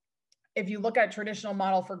 if you look at traditional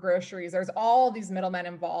model for groceries, there's all these middlemen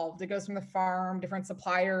involved. It goes from the farm, different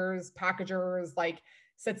suppliers, packagers, like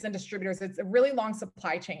sits and distributors. It's a really long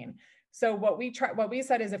supply chain. So what we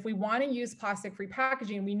said is, if we want to use plastic-free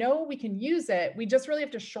packaging, we know we can use it. We just really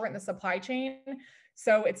have to shorten the supply chain,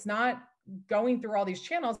 so it's not going through all these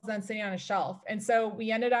channels and then sitting on a shelf. And so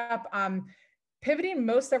we ended up pivoting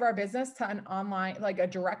most of our business to an online, like a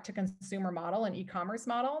direct-to-consumer model, an e-commerce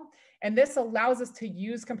model. And this allows us to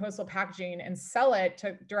use compostable packaging and sell it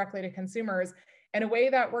directly to consumers in a way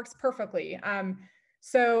that works perfectly.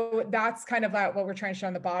 So that's kind of what we're trying to show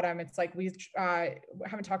on the bottom. It's like we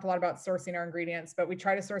haven't talked a lot about sourcing our ingredients, but we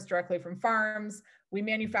try to source directly from farms. We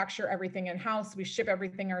manufacture everything in-house. We ship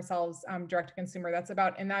everything ourselves direct to consumer. That's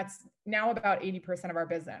now about 80% of our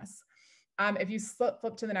business. If you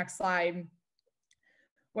flip to the next slide,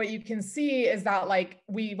 what you can see is that, like,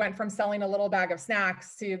 we went from selling a little bag of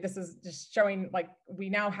snacks to, this is just showing, like, we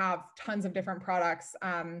now have tons of different products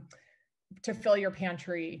to fill your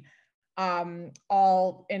pantry.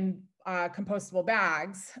 all in compostable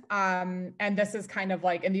bags. And this is kind of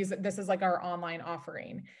like, and this is like our online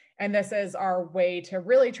offering. And this is our way to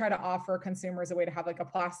really try to offer consumers a way to have like a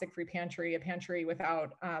plastic-free pantry, a pantry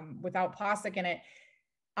without plastic in it.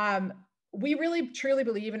 We really truly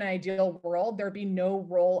believe in an ideal world, there'd be no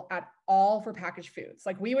role at all for packaged foods.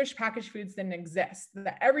 Like we wish packaged foods didn't exist,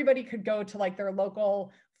 that everybody could go to like their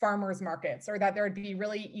local farmers markets, or that there'd be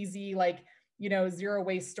really easy, like, you know, zero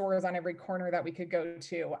waste stores on every corner that we could go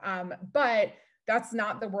to. But that's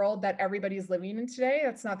not the world that everybody's living in today.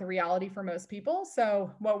 That's not the reality for most people.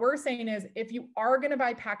 So what we're saying is, if you are going to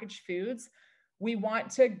buy packaged foods, we want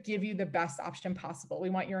to give you the best option possible. We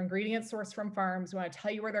want your ingredients sourced from farms. We want to tell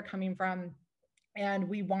you where they're coming from. And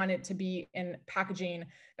we want it to be in packaging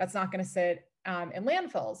that's not going to sit in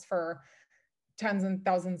landfills for tens and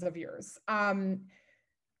thousands of years.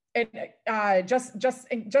 Just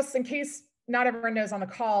in case not everyone knows on the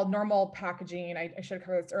call, normal packaging, I should have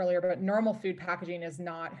covered this earlier, but normal food packaging is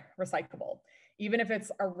not recyclable. Even if it's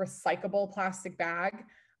a recyclable plastic bag,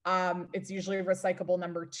 it's usually recyclable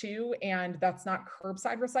number 2, and that's not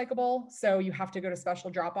curbside recyclable. So you have to go to special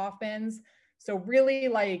drop-off bins. So really,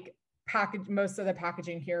 like, most of the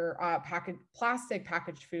packaging here, plastic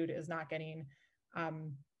packaged food is not getting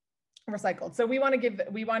recycled. So we want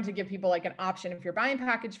to give people like an option if you're buying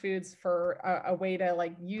packaged foods for a way to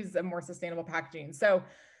like use a more sustainable packaging. So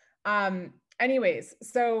anyways,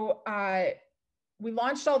 so we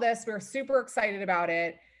launched all this, we were super excited about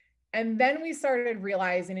it. And then we started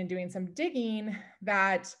realizing and doing some digging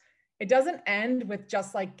that it doesn't end with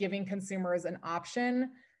just like giving consumers an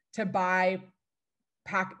option to buy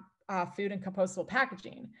food in compostable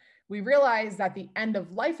packaging. We realized that the end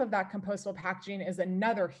of life of that compostable packaging is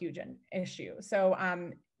another huge issue. So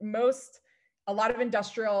a lot of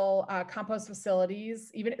industrial compost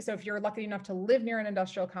facilities, so if you're lucky enough to live near an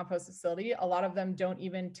industrial compost facility, a lot of them don't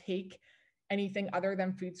even take anything other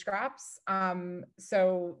than food scraps.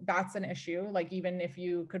 So that's an issue. Like, even if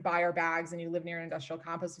you could buy our bags and you live near an industrial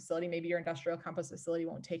compost facility, maybe your industrial compost facility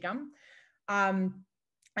won't take them.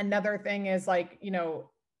 Another thing is, like, you know,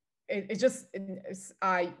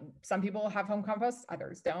 some people have home compost,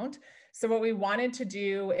 others don't. So what we wanted to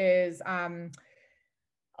do is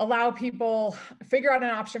figure out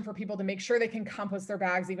an option for people to make sure they can compost their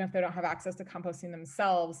bags, even if they don't have access to composting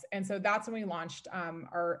themselves. And so that's when we launched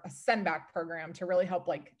our send back program to really help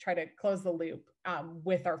like try to close the loop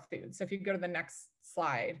with our food. So if you go to the next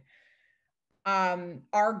slide,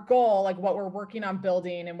 our goal, like what we're working on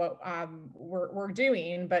building and what we're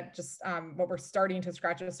doing, but just what we're starting to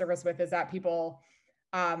scratch the surface with, is that people,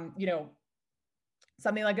 you know,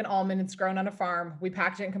 something like an almond, it's grown on a farm, we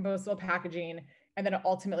package it in compostable packaging, and then it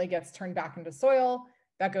ultimately gets turned back into soil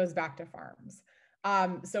that goes back to farms.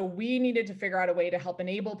 So we needed to figure out a way to help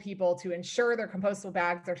enable people to ensure their compostable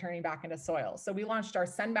bags are turning back into soil. So we launched our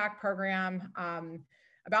send back program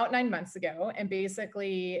about 9 months ago. And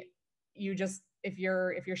basically, if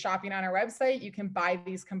you're shopping on our website, you can buy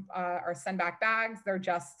these our send back bags. They're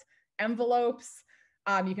just envelopes.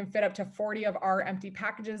 You can fit up to 40 of our empty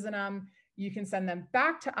packages in them. You can send them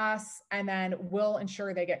back to us, and then we'll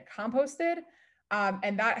ensure they get composted.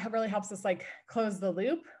 And that really helps us like close the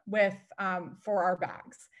loop with for our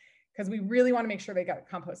bags, because we really want to make sure they get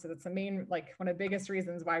composted. It's the main, like, one of the biggest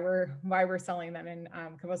reasons why we're selling them in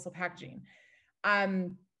compostable packaging.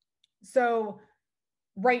 So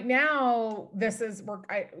right now,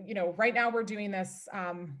 right now we're doing this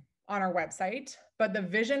on our website, but the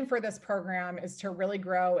vision for this program is to really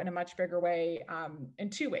grow in a much bigger way in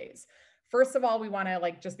 2 ways. First of all, we want to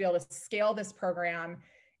like just be able to scale this program.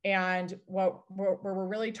 And where we're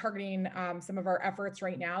really targeting some of our efforts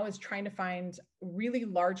right now is trying to find really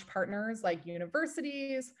large partners like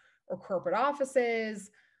universities or corporate offices,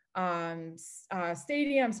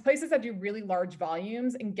 stadiums, places that do really large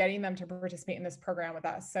volumes, and getting them to participate in this program with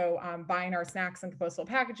us. So buying our snacks in compostable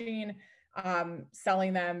packaging,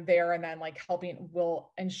 selling them there, and then like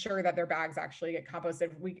will ensure that their bags actually get composted.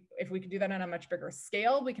 If we could do that on a much bigger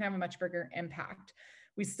scale, we can have a much bigger impact.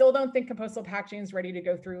 We still don't think compostable packaging is ready to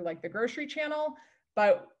go through like the grocery channel,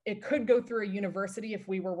 but it could go through a university if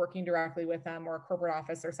we were working directly with them, or a corporate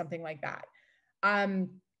office or something like that.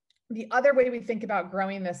 The other way we think about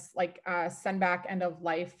growing this like send back end of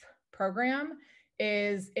life program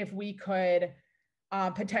is if we could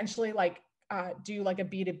potentially like do like a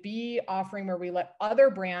B2B offering where we let other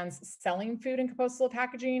brands selling food in compostable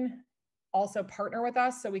packaging also partner with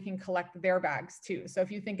us, so we can collect their bags too. So if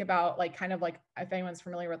you think about like kind of like, if anyone's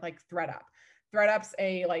familiar with like ThredUp's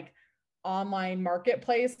a like online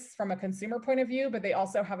marketplace from a consumer point of view, but they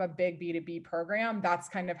also have a big B2B program. That's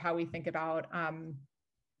kind of how we think about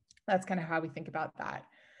That's kind of how we think about that.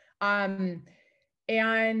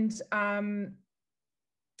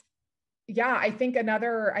 Yeah, I think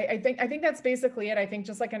I think that's basically it. I think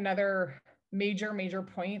just like another major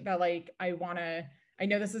point that like I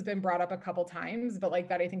know this has been brought up a couple times, but like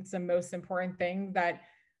that I think is the most important thing that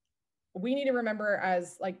we need to remember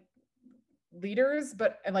as like leaders,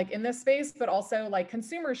 but like in this space, but also like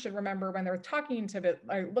consumers should remember when they're talking to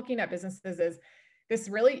looking at businesses, is this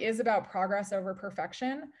really is about progress over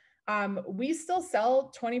perfection. We still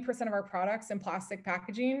sell 20% of our products in plastic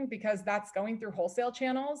packaging because that's going through wholesale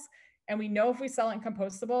channels. And we know if we sell it in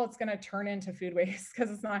compostable, it's going to turn into food waste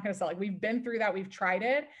because it's not going to sell. Like we've been through that, we've tried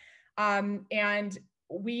it. And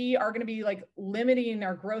we are going to be like limiting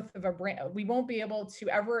our growth of a brand. We won't be able to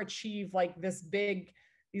ever achieve like these big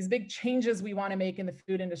changes we want to make in the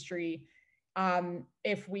food industry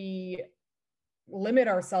if we limit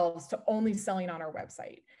ourselves to only selling on our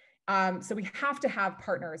website. So we have to have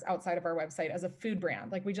partners outside of our website as a food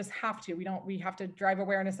brand. Like we just have to. We have to drive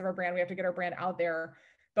awareness of our brand. We have to get our brand out there.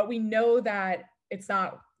 But we know that it's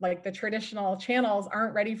not like the traditional channels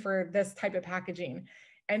aren't ready for this type of packaging.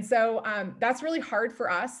 And so that's really hard for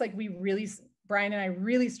us. Like Brian and I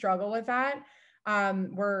really struggle with that.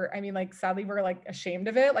 Sadly, we're like ashamed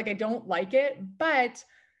of it. Like I don't like it, but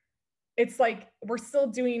it's like, we're still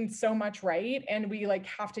doing so much right. And we like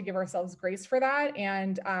have to give ourselves grace for that.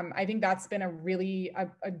 And I think that's been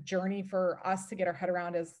a journey for us to get our head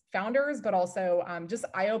around as founders, but also just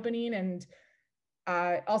eye-opening. And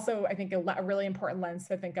also, I think a really important lens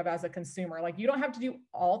to think of as a consumer. Like you don't have to do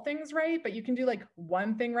all things right, but you can do like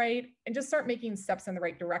one thing right and just start making steps in the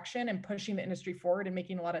right direction and pushing the industry forward and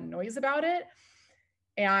making a lot of noise about it,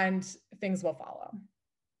 and things will follow.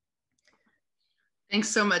 Thanks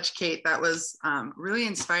so much, Kate. That was really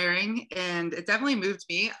inspiring, and it definitely moved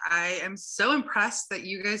me. I am so impressed that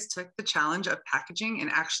you guys took the challenge of packaging and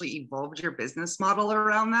actually evolved your business model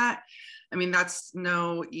around that. I mean, that's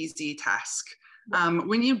no easy task.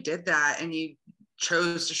 When you did that and you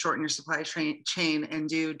chose to shorten your supply chain and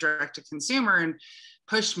do direct to consumer and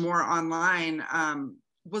push more online,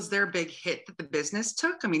 was there a big hit that the business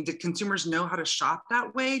took? I mean, did consumers know how to shop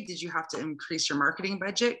that way? Did you have to increase your marketing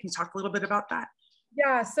budget? Can you talk a little bit about that?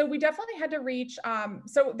 Yeah, so we definitely had to reach.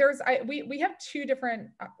 We have two different.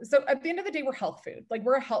 So at the end of the day, we're health food. Like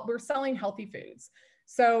we're selling healthy foods.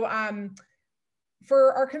 So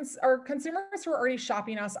for our consumers who are already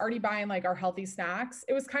shopping us, already buying like our healthy snacks,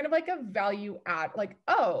 it was kind of like a value add. Like,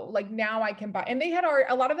 oh, like now I can buy. And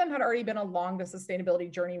a lot of them had already been along the sustainability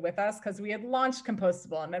journey with us because we had launched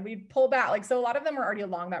compostable and then we'd pull back. Like, so a lot of them were already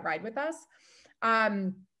along that ride with us.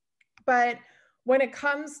 But when it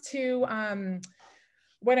comes to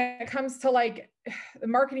like the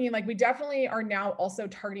marketing, like we definitely are now also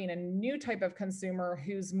targeting a new type of consumer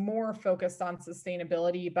who's more focused on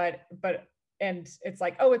sustainability, and it's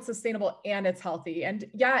like, oh, it's sustainable and it's healthy. And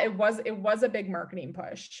yeah, it was a big marketing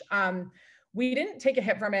push. We didn't take a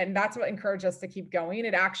hit from it, and that's what encouraged us to keep going.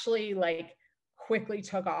 It actually like quickly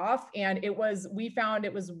took off, and we found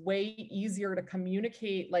it was way easier to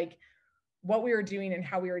communicate like what we were doing and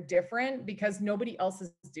how we were different because nobody else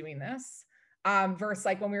is doing this. Versus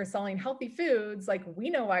like when we were selling healthy foods, like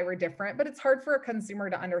we know why we're different, but it's hard for a consumer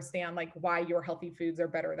to understand like why your healthy foods are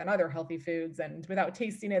better than other healthy foods. And without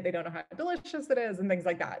tasting it, they don't know how delicious it is and things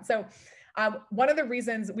like that. So one of the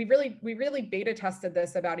reasons we really beta tested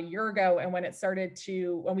this about a year ago. And when we started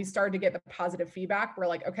to get the positive feedback, we're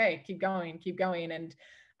like, okay, keep going. And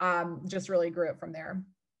just really grew it from there.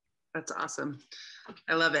 That's awesome.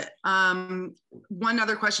 I love it. One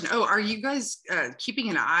other question. Oh, are you guys keeping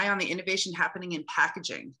an eye on the innovation happening in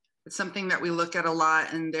packaging? It's something that we look at a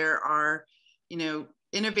lot, and there are,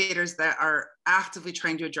 innovators that are actively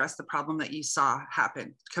trying to address the problem that you saw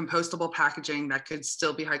happen. Compostable packaging that could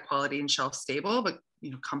still be high quality and shelf stable, but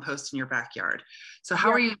compost in your backyard. So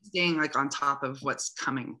how are you staying like on top of what's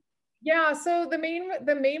coming? Yeah, so the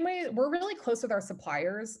main way, we're really close with our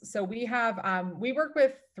suppliers. So we work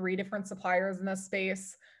with 3 different suppliers in this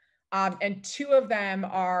space. And 2 of them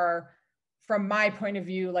are, from my point of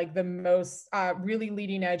view, like the most really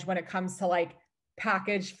leading edge when it comes to like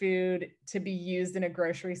packaged food to be used in a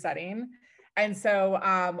grocery setting. And so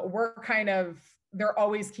they're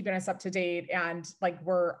always keeping us up to date, and like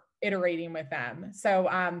we're iterating with them. So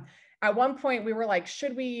at one point we were like,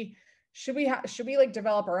 should we like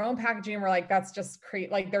develop our own packaging? And we're like, that's just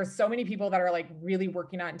like there's so many people that are like really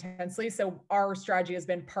working on it intensely. So our strategy has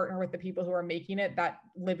been partner with the people who are making it, that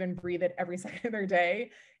live and breathe it every second of their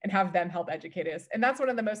day, and have them help educate us. And that's one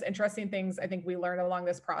of the most interesting things I think we learned along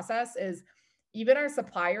this process is even our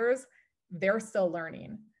suppliers, they're still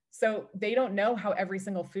learning. So they don't know how every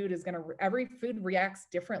single food is every food reacts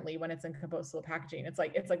differently when it's in compostable packaging. It's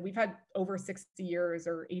like we've had over 60 years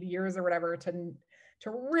or 80 years or whatever to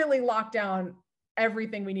really lock down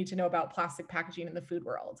everything we need to know about plastic packaging in the food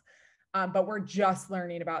world. But we're just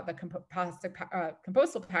learning about the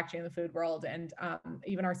compostable packaging in the food world. And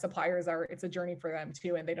even our suppliers it's a journey for them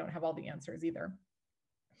too. And they don't have all the answers either.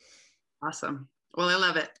 Awesome. Well, I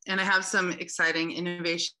love it. And I have some exciting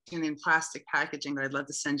innovation in plastic packaging that I'd love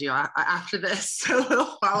to send you after this. So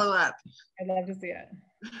we'll follow up. I'd love to see it.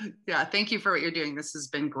 Yeah, thank you for what you're doing. This has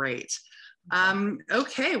been great.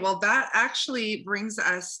 Okay, well, that actually brings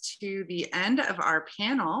us to the end of our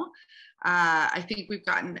panel. I think we've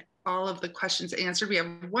gotten all of the questions answered. We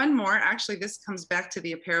have one more. Actually, this comes back to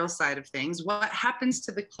the apparel side of things. What happens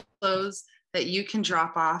to the clothes that you can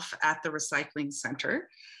drop off at the recycling center?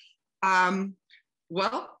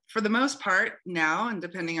 Well, for the most part now, and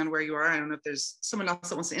depending on where you are, I don't know if there's someone else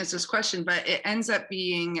that wants to answer this question, but it ends up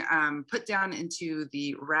being put down into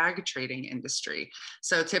the rag trading industry.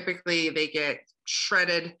 So typically they get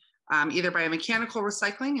shredded either by a mechanical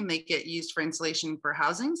recycling and they get used for insulation for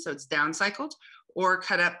housing, so it's downcycled, or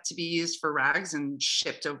cut up to be used for rags and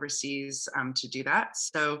shipped overseas to do that.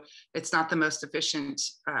 So it's not the most efficient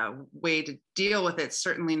way to deal with it.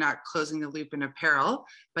 Certainly not closing the loop in apparel,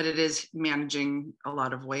 but it is managing a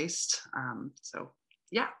lot of waste. So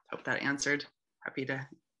yeah, hope that answered. Happy to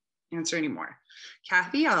answer any more.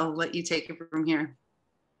 Kathy, I'll let you take it from here.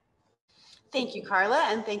 Thank you, Carla,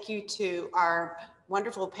 and thank you to our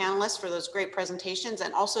wonderful panelists for those great presentations,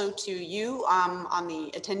 and also to you on the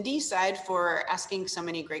attendee side for asking so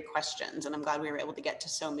many great questions. And I'm glad we were able to get to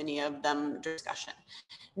so many of them during discussion.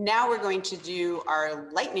 Now we're going to do our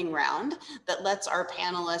lightning round that lets our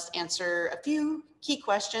panelists answer a few key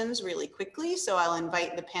questions really quickly. So I'll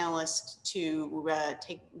invite the panelists to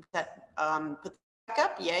take that, put back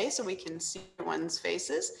up, yay, so we can see everyone's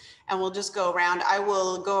faces. And we'll just go around. I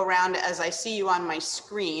will go around as I see you on my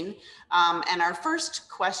screen. And our first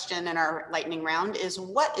question in our lightning round is,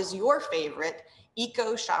 what is your favorite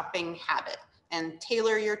eco shopping habit? And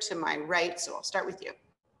Taylor, you're to my right, so I'll start with you.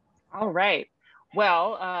 All right.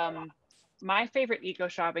 Well, my favorite eco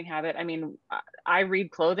shopping habit, I mean, I read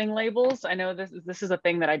clothing labels. I know this is a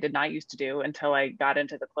thing that I did not used to do until I got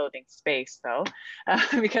into the clothing space though,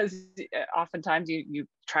 because oftentimes you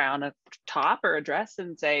try on a top or a dress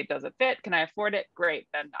and say, does it fit? Can I afford it? Great,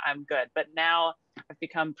 then I'm good. But now I've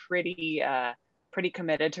become pretty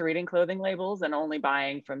committed to reading clothing labels and only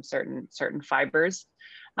buying from certain fibers.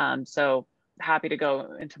 So happy to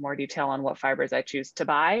go into more detail on what fibers I choose to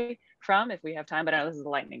buy from if we have time, but I know this is a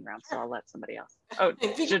lightning round, so I'll let somebody else. Oh,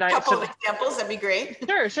 should I? A couple of examples, that'd be great.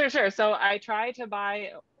 Sure. So I try to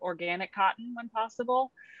buy organic cotton when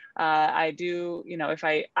possible. I do, you know, if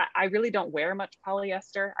I really don't wear much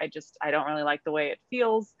polyester. I don't really like the way it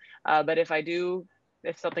feels. But if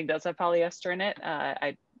something does have polyester in it,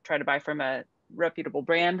 I try to buy from a reputable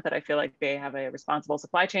brand that I feel like they have a responsible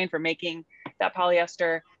supply chain for making that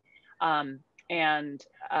polyester. And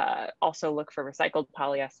also look for recycled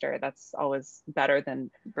polyester. That's always better than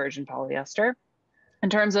virgin polyester. In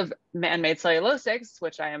terms of man-made cellulosics,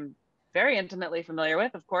 which I am very intimately familiar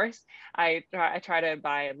with, of course, I try to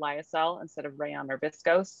buy lyocell instead of rayon or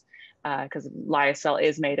viscose, because lyocell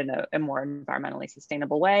is made in a more environmentally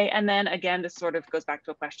sustainable way. And then again, this sort of goes back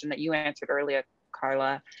to a question that you answered earlier,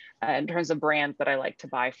 Carla, in terms of brands that I like to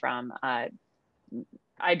buy from.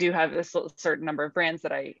 I do have a certain number of brands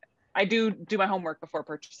that I do my homework before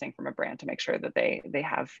purchasing from a brand to make sure that they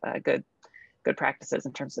have good practices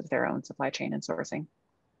in terms of their own supply chain and sourcing.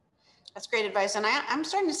 That's great advice. And I'm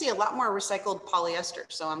starting to see a lot more recycled polyester.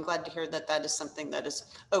 So I'm glad to hear that that is something that is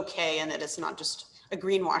okay and that it's not just a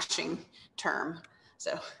greenwashing term.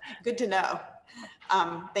 So good to know.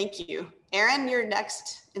 Thank you. Erin, you're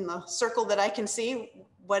next in the circle that I can see.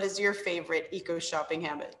 What is your favorite eco shopping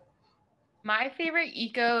habit? My favorite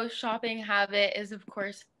eco shopping habit is, of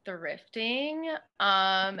course, thrifting.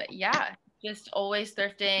 Yeah, just always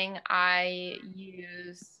thrifting. I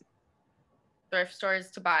use thrift stores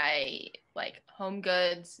to buy like home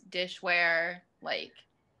goods, dishware. Like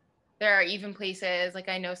there are even places, like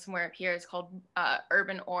I know somewhere up here, it's called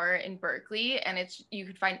Urban Ore in Berkeley, and you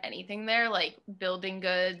could find anything there, like building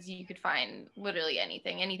goods. You could find literally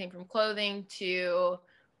anything from clothing to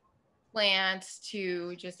plants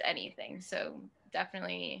to just anything. So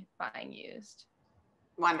definitely buying used.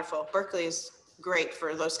 Wonderful. Berkeley is great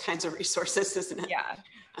for those kinds of resources, isn't it? Yeah.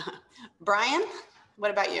 Brian,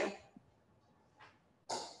 what about you?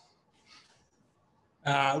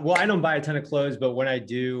 Well, I don't buy a ton of clothes, but when I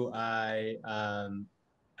do, I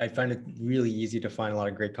I find it really easy to find a lot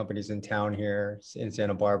of great companies in town here in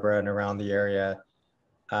Santa Barbara and around the area.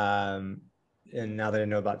 And now that I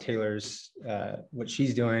know about Taylor's, what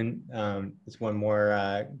she's doing, it's one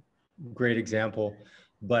more great example.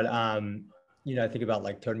 But, you know, I think about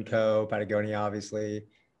like Toad & Co., Patagonia, obviously,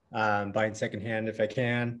 buying secondhand if I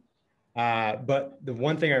can. But the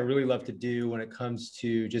one thing I really love to do when it comes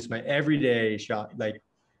to just my everyday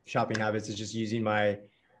shopping habits is just using my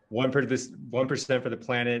 1% for the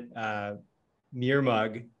planet mirror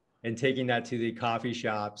mug and taking that to the coffee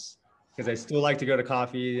shops, because I still like to go to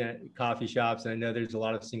coffee shops, and I know there's a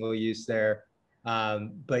lot of single use there,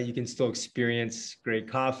 but you can still experience great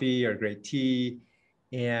coffee or great tea.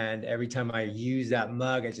 And every time I use that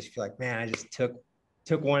mug, I just feel like, man, I just took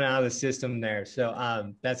one out of the system there.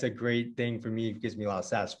 So that's a great thing for me. It gives me a lot of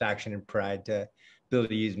satisfaction and pride to be able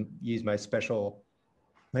to use my special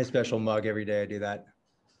mug every day. I do that.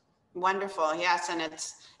 Wonderful. Yes. And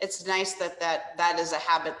it's nice that is a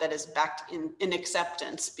habit that is back in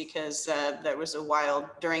acceptance, because there was a while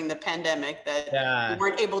during the pandemic that we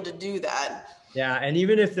weren't able to do that. Yeah. And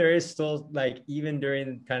even if there is still, like, even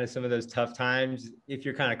during kind of some of those tough times, if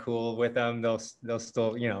you're kind of cool with them, they'll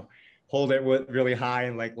still, you know, hold it really high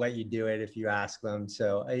and like let you do it if you ask them.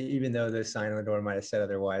 So even though the sign on the door might have said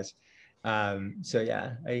otherwise. So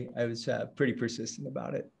yeah, I was pretty persistent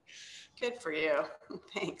about it. Good for you.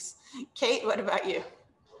 Thanks. Kate, what about you?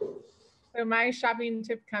 So my shopping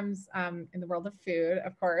tip comes in the world of food,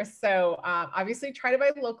 of course. So obviously try to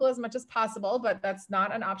buy local as much as possible, but that's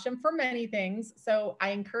not an option for many things. So I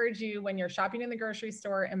encourage you, when you're shopping in the grocery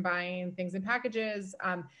store and buying things in packages,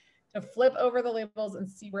 to flip over the labels and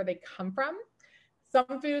see where they come from.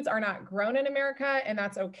 Some foods are not grown in America, and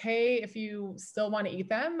that's okay if you still want to eat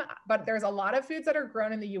them. But there's a lot of foods that are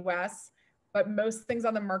grown in the US, but most things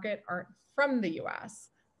on the market aren't from the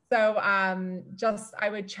US. So I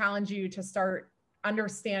would challenge you to start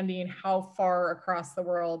understanding how far across the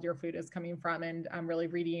world your food is coming from, and really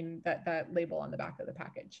reading that label on the back of the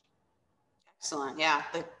package. Excellent. Yeah,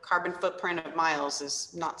 the carbon footprint of miles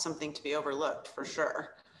is not something to be overlooked, for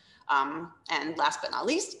sure. And last but not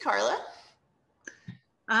least, Carla.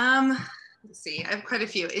 Let's see, I have quite a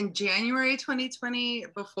few. In January 2020,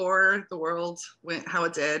 before the world went how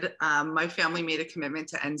it did, my family made a commitment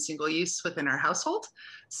to end single use within our household.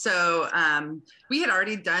 So we had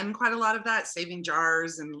already done quite a lot of that, saving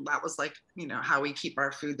jars, and that was like, you know, how we keep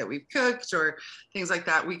our food that we've cooked or things like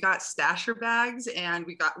that. We got stasher bags, and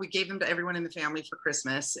we gave them to everyone in the family for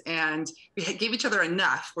Christmas, and we gave each other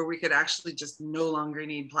enough where we could actually just no longer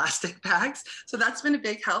need plastic bags. So that's been a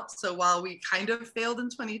big help. So while we kind of failed in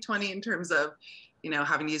 2020 in terms of, you know,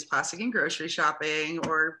 having to use plastic in grocery shopping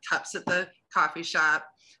or cups at the coffee shop,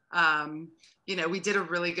 you know, we did a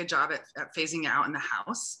really good job at phasing out in the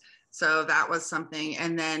house. So that was something.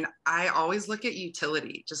 And then I always look at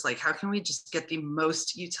utility, just like, how can we just get the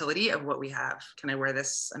most utility of what we have? Can I wear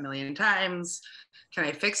this a million times? Can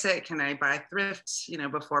I fix it? Can I buy thrift, you know,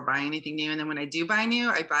 before buying anything new? And then when I do buy new,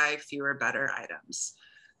 I buy fewer, better items.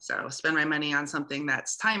 So spend my money on something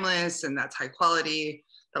that's timeless and that's high quality,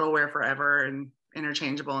 that'll wear forever and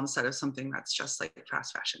interchangeable, instead of something that's just like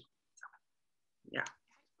fast fashion. So, yeah.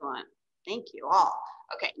 Excellent. Thank you all.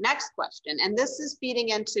 Okay, next question. And this is feeding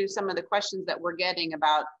into some of the questions that we're getting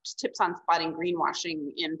about tips on spotting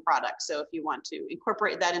greenwashing in products. So if you want to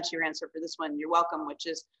incorporate that into your answer for this one, you're welcome, which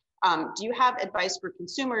is, do you have advice for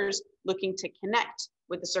consumers looking to connect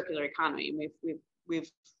with the circular economy?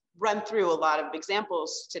 We've run through a lot of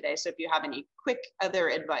examples today. So if you have any quick other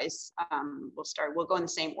advice, we'll go in the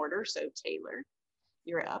same order. So Taylor,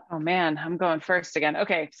 you're up. Oh man, I'm going first again.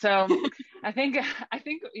 Okay, so I think,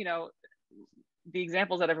 you know, the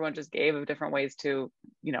examples that everyone just gave of different ways to,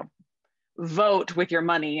 you know, vote with your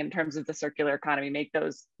money in terms of the circular economy, make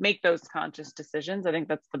those conscious decisions. I think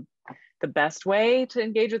that's the best way to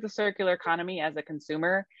engage with the circular economy as a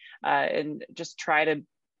consumer, and just try to,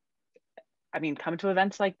 I mean, come to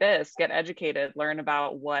events like this, get educated, learn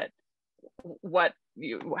about what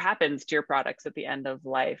happens to your products at the end of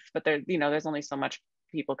life. But there, you know, there's only so much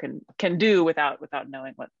people can do without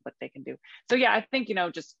knowing what they can do. So yeah, I think, you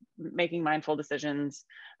know, just making mindful decisions,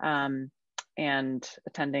 and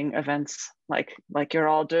attending events like you're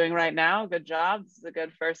all doing right now. Good job. This is a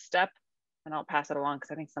good first step. And I'll pass it along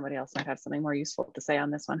because I think somebody else might have something more useful to say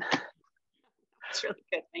on this one. That's really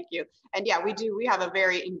good. Thank you. And yeah, we have a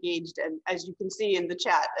very engaged, and as you can see in the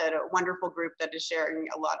chat, a wonderful group that is sharing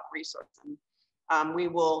a lot of resources. We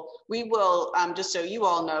will just so you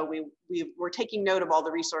all know, we're taking note of all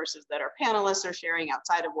the resources that our panelists are sharing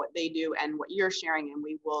outside of what they do and what you're sharing, and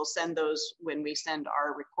we will send those when we send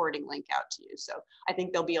our recording link out to you. So I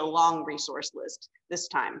think there'll be a long resource list this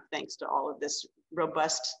time, thanks to all of this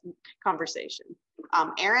robust conversation.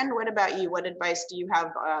 Erin, what about you? What advice do you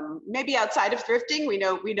have? Maybe outside of thrifting, we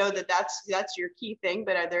know that that's your key thing,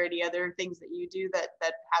 but are there any other things that you do that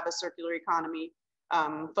have a circular economy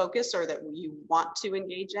focus, or that you want to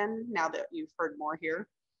engage in now that you've heard more here?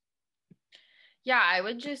 Yeah, I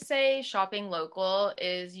would just say shopping local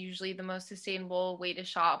is usually the most sustainable way to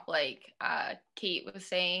shop, like Kate was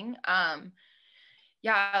saying.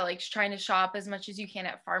 Yeah, like trying to shop as much as you can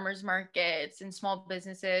at farmers markets and small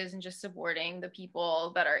businesses, and just supporting the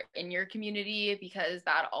people that are in your community, because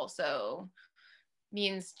that also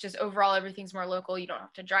means just overall everything's more local. You don't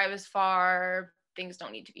have to drive as far. Things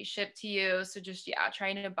don't need to be shipped to you. So just, yeah,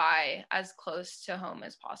 trying to buy as close to home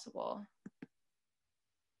as possible.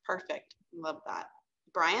 Perfect. Love that.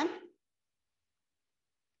 Brian?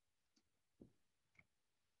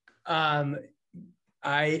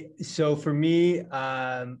 So for me,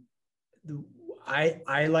 I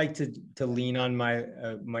like to lean on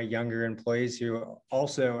my younger employees, who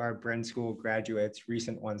also are Bren School graduates,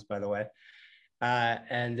 recent ones, by the way.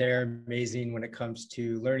 And they're amazing when it comes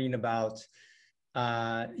to learning about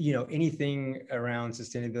anything around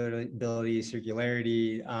sustainability,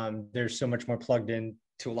 circularity. They're so much more plugged in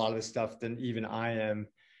to a lot of this stuff than even I am.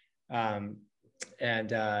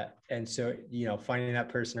 And so, finding that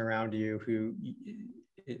person around you who,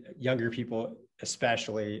 younger people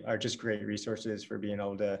especially, are just great resources for being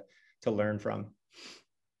able to learn from.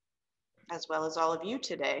 As well as all of you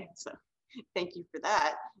today. So thank you for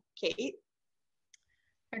that. Kate?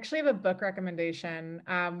 I actually have a book recommendation,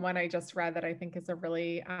 one I just read that I think is a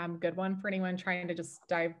really good one for anyone trying to just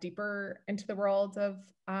dive deeper into the world of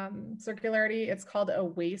circularity. It's called A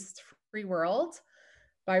Waste-Free World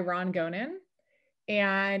by Ron Gonen.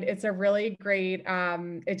 And it's a really great,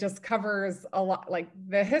 it just covers a lot, like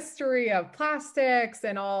the history of plastics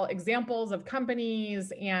and all examples of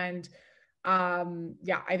companies. And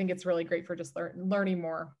yeah, I think it's really great for just learning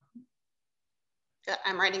more.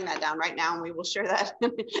 I'm writing that down right now, and we will share that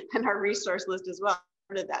in our resource list as well.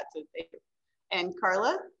 So thank you. And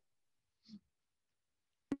Carla?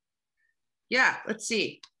 Yeah, let's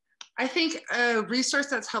see. I think a resource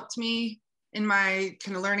that's helped me in my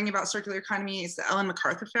kind of learning about circular economy is the Ellen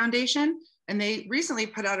MacArthur Foundation. And they recently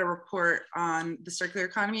put out a report on the circular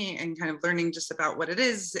economy and kind of learning just about what it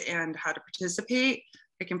is and how to participate.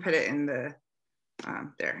 I can put it in the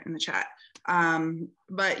there in the chat.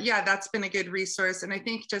 But yeah, that's been a good resource. And I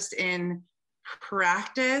think just in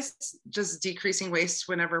practice, just decreasing waste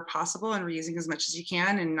whenever possible and reusing as much as you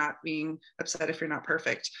can, and not being upset if you're not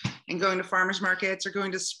perfect, and going to farmers markets or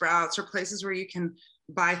going to Sprouts or places where you can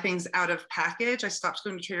buy things out of package. I stopped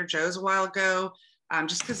going to Trader Joe's a while ago,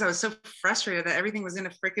 just because I was so frustrated that everything was in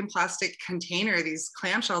a freaking plastic container, these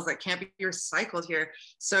clamshells that can't be recycled here.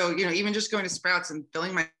 So, even just going to Sprouts and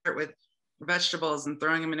filling my cart with vegetables and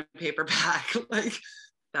throwing them in a paper bag, like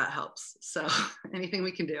that helps. So anything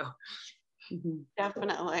we can do.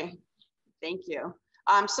 Definitely. Thank you.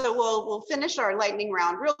 So we'll finish our lightning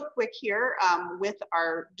round real quick here with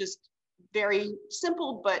our just very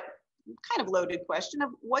simple but kind of loaded question of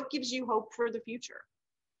what gives you hope for the future?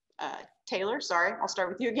 Taylor, sorry, I'll start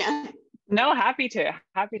with you again. No, happy to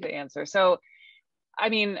answer. So, I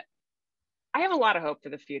mean, I have a lot of hope for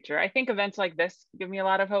the future. I think events like this give me a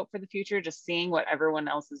lot of hope for the future, just seeing what everyone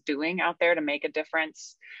else is doing out there to make a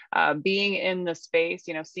difference, being in the space,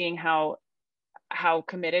 seeing how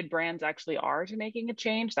committed brands actually are to making a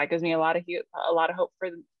change. That gives me a lot of hope for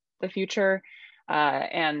the future.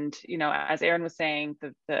 And, as Erin was saying,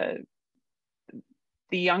 the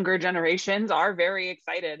younger generations are very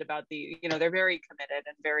excited about they're very committed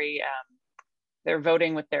and very, they're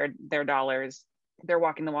voting with their dollars. They're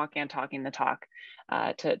walking the walk and talking the talk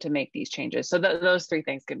to make these changes. So those three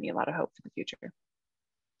things give me a lot of hope for the future.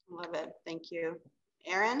 Love it. Thank you.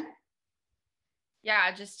 Erin?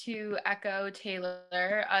 Yeah, just to echo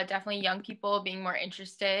Taylor, definitely young people being more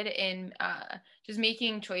interested in just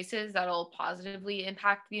making choices that'll positively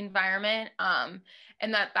impact the environment,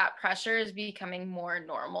 and that pressure is becoming more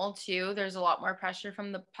normal too. There's a lot more pressure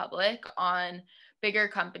from the public on bigger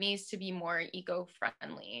companies to be more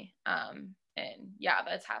eco-friendly. And yeah,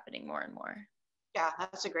 that's happening more and more. Yeah,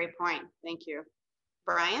 that's a great point. Thank you.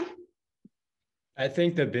 Brian? I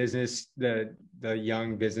think the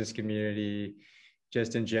young business community,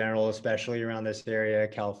 just in general, especially around this area,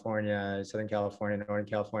 California, Southern California, Northern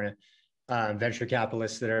California, venture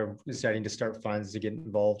capitalists that are deciding to start funds to get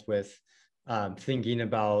involved with thinking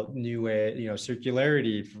about new way,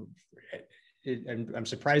 circularity. I'm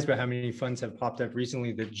surprised by how many funds have popped up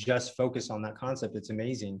recently that just focus on that concept. It's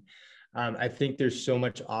amazing. I think there's so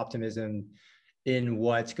much optimism in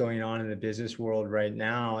what's going on in the business world right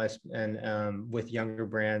now, and with younger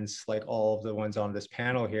brands like all of the ones on this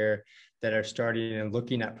panel here that are starting and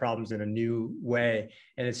looking at problems in a new way.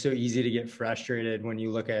 And it's so easy to get frustrated when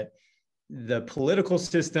you look at the political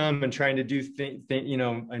system and trying to do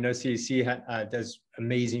I know CEC does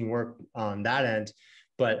amazing work on that end,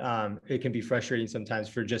 but it can be frustrating sometimes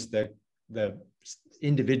for just the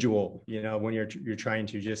individual, when you're trying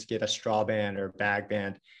to just get a straw ban or bag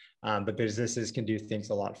ban. But businesses can do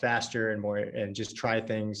things a lot faster and more, and just try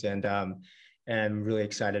things. And I'm really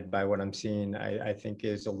excited by what I'm seeing. I think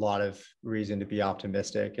is a lot of reason to be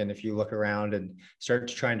optimistic. And if you look around and start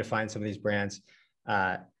trying to find some of these brands,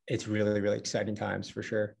 it's really, really exciting times for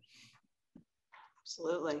sure.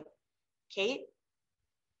 Absolutely. Kate?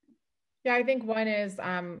 Yeah, I think one is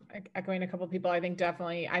echoing a couple of people. I think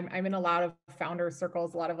definitely I'm in a lot of founder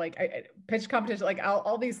circles, a lot of pitch competition,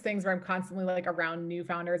 all these things where I'm constantly around new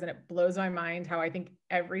founders, and it blows my mind how I think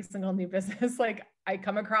every single new business I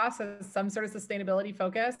come across has some sort of sustainability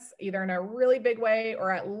focus, either in a really big way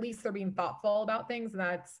or at least they're being thoughtful about things, and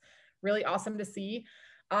that's really awesome to see.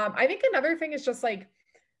 I think another thing is just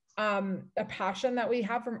a passion that we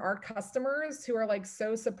have from our customers who are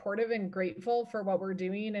so supportive and grateful for what we're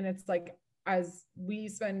doing. And it's as we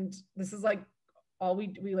spend, this is all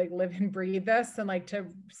we live and breathe this, and to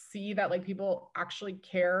see that people actually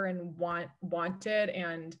care and want it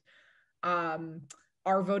and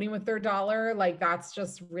are voting with their dollar, that's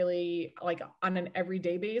just really on an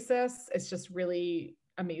everyday basis. It's just really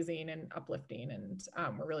amazing and uplifting, and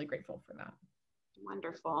we're really grateful for that.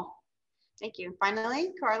 Wonderful. Thank you.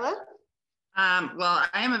 Finally, Carla? Well,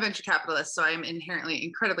 I am a venture capitalist, so I am inherently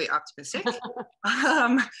incredibly optimistic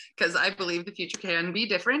because I believe the future can be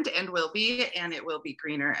different and it will be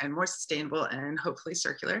greener and more sustainable and hopefully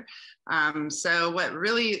circular. So what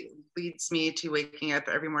really leads me to waking up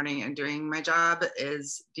every morning and doing my job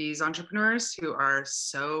is these entrepreneurs who are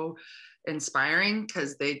so inspiring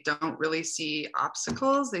because they don't really see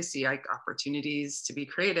obstacles. They see opportunities to be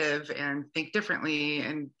creative and think differently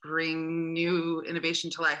and bring new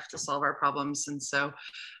innovation to life to solve our problems. And so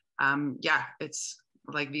yeah, it's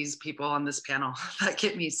these people on this panel that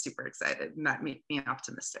get me super excited and that make me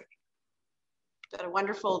optimistic. Got a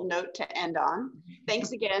wonderful note to end on.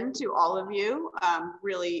 Thanks again to all of you.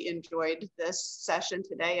 Really enjoyed this session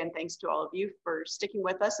today, and thanks to all of you for sticking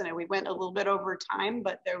with us. And we went a little bit over time,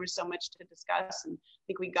 but there was so much to discuss, and I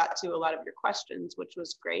think we got to a lot of your questions, which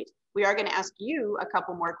was great. We are going to ask you a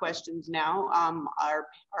couple more questions now. Our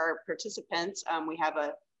participants, we have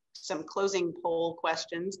some closing poll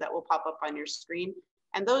questions that will pop up on your screen,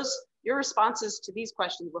 and your responses to these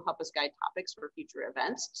questions will help us guide topics for future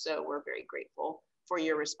events. So we're very grateful for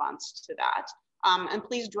your response to that. And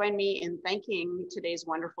please join me in thanking today's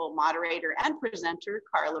wonderful moderator and presenter,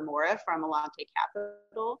 Carla Mora from Alante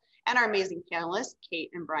Capital, and our amazing panelists, Kate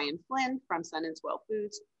and Brian Flynn from Sun Swell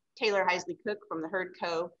Foods, Taylor Heisley-Cook from the Herd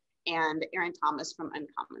Co., and Aaron Thomas from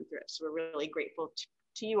Uncommon Thrifts. We're really grateful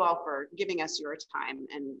to you all for giving us your time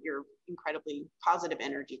and your incredibly positive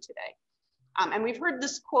energy today. And we've heard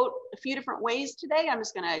this quote a few different ways today. I'm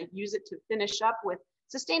just going to use it to finish up with: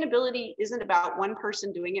 sustainability isn't about one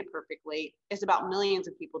person doing it perfectly. It's about millions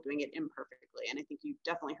of people doing it imperfectly. And I think you've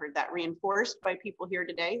definitely heard that reinforced by people here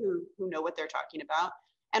today who know what they're talking about.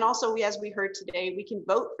 And also, as we heard today, we can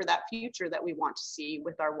vote for that future that we want to see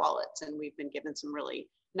with our wallets. And we've been given some really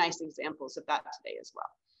nice examples of that today as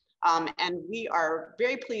well. And we are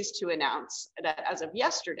very pleased to announce that as of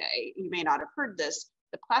yesterday, you may not have heard this,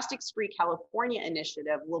 the Plastics Free California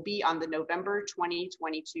initiative will be on the November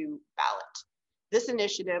 2022 ballot. This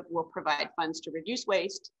initiative will provide funds to reduce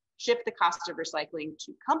waste, shift the cost of recycling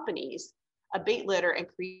to companies, abate litter, and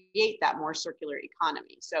create that more circular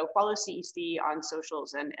economy. So follow CEC on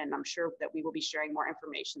socials, and I'm sure that we will be sharing more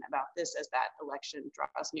information about this as that election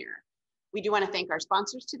draws nearer. We do want to thank our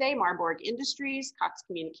sponsors today, Marburg Industries, Cox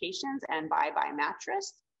Communications, and Bye Bye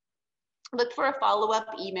Mattress. Look for a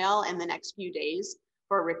follow-up email in the next few days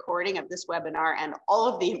for a recording of this webinar and all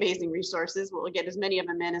of the amazing resources. We'll get as many of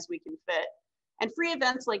them in as we can fit. And free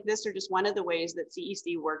events like this are just one of the ways that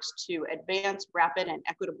CEC works to advance rapid and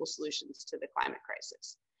equitable solutions to the climate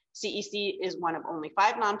crisis. CEC is one of only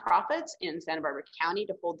 5 nonprofits in Santa Barbara County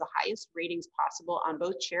to hold the highest ratings possible on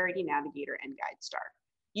both Charity Navigator and GuideStar.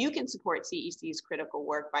 You can support CEC's critical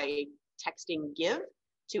work by texting GIVE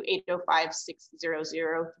to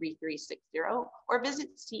 805-600-3360 or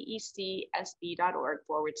visit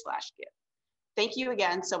cecsb.org/give. Thank you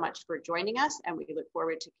again so much for joining us, and we look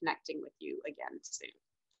forward to connecting with you again soon.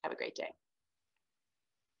 Have a great day.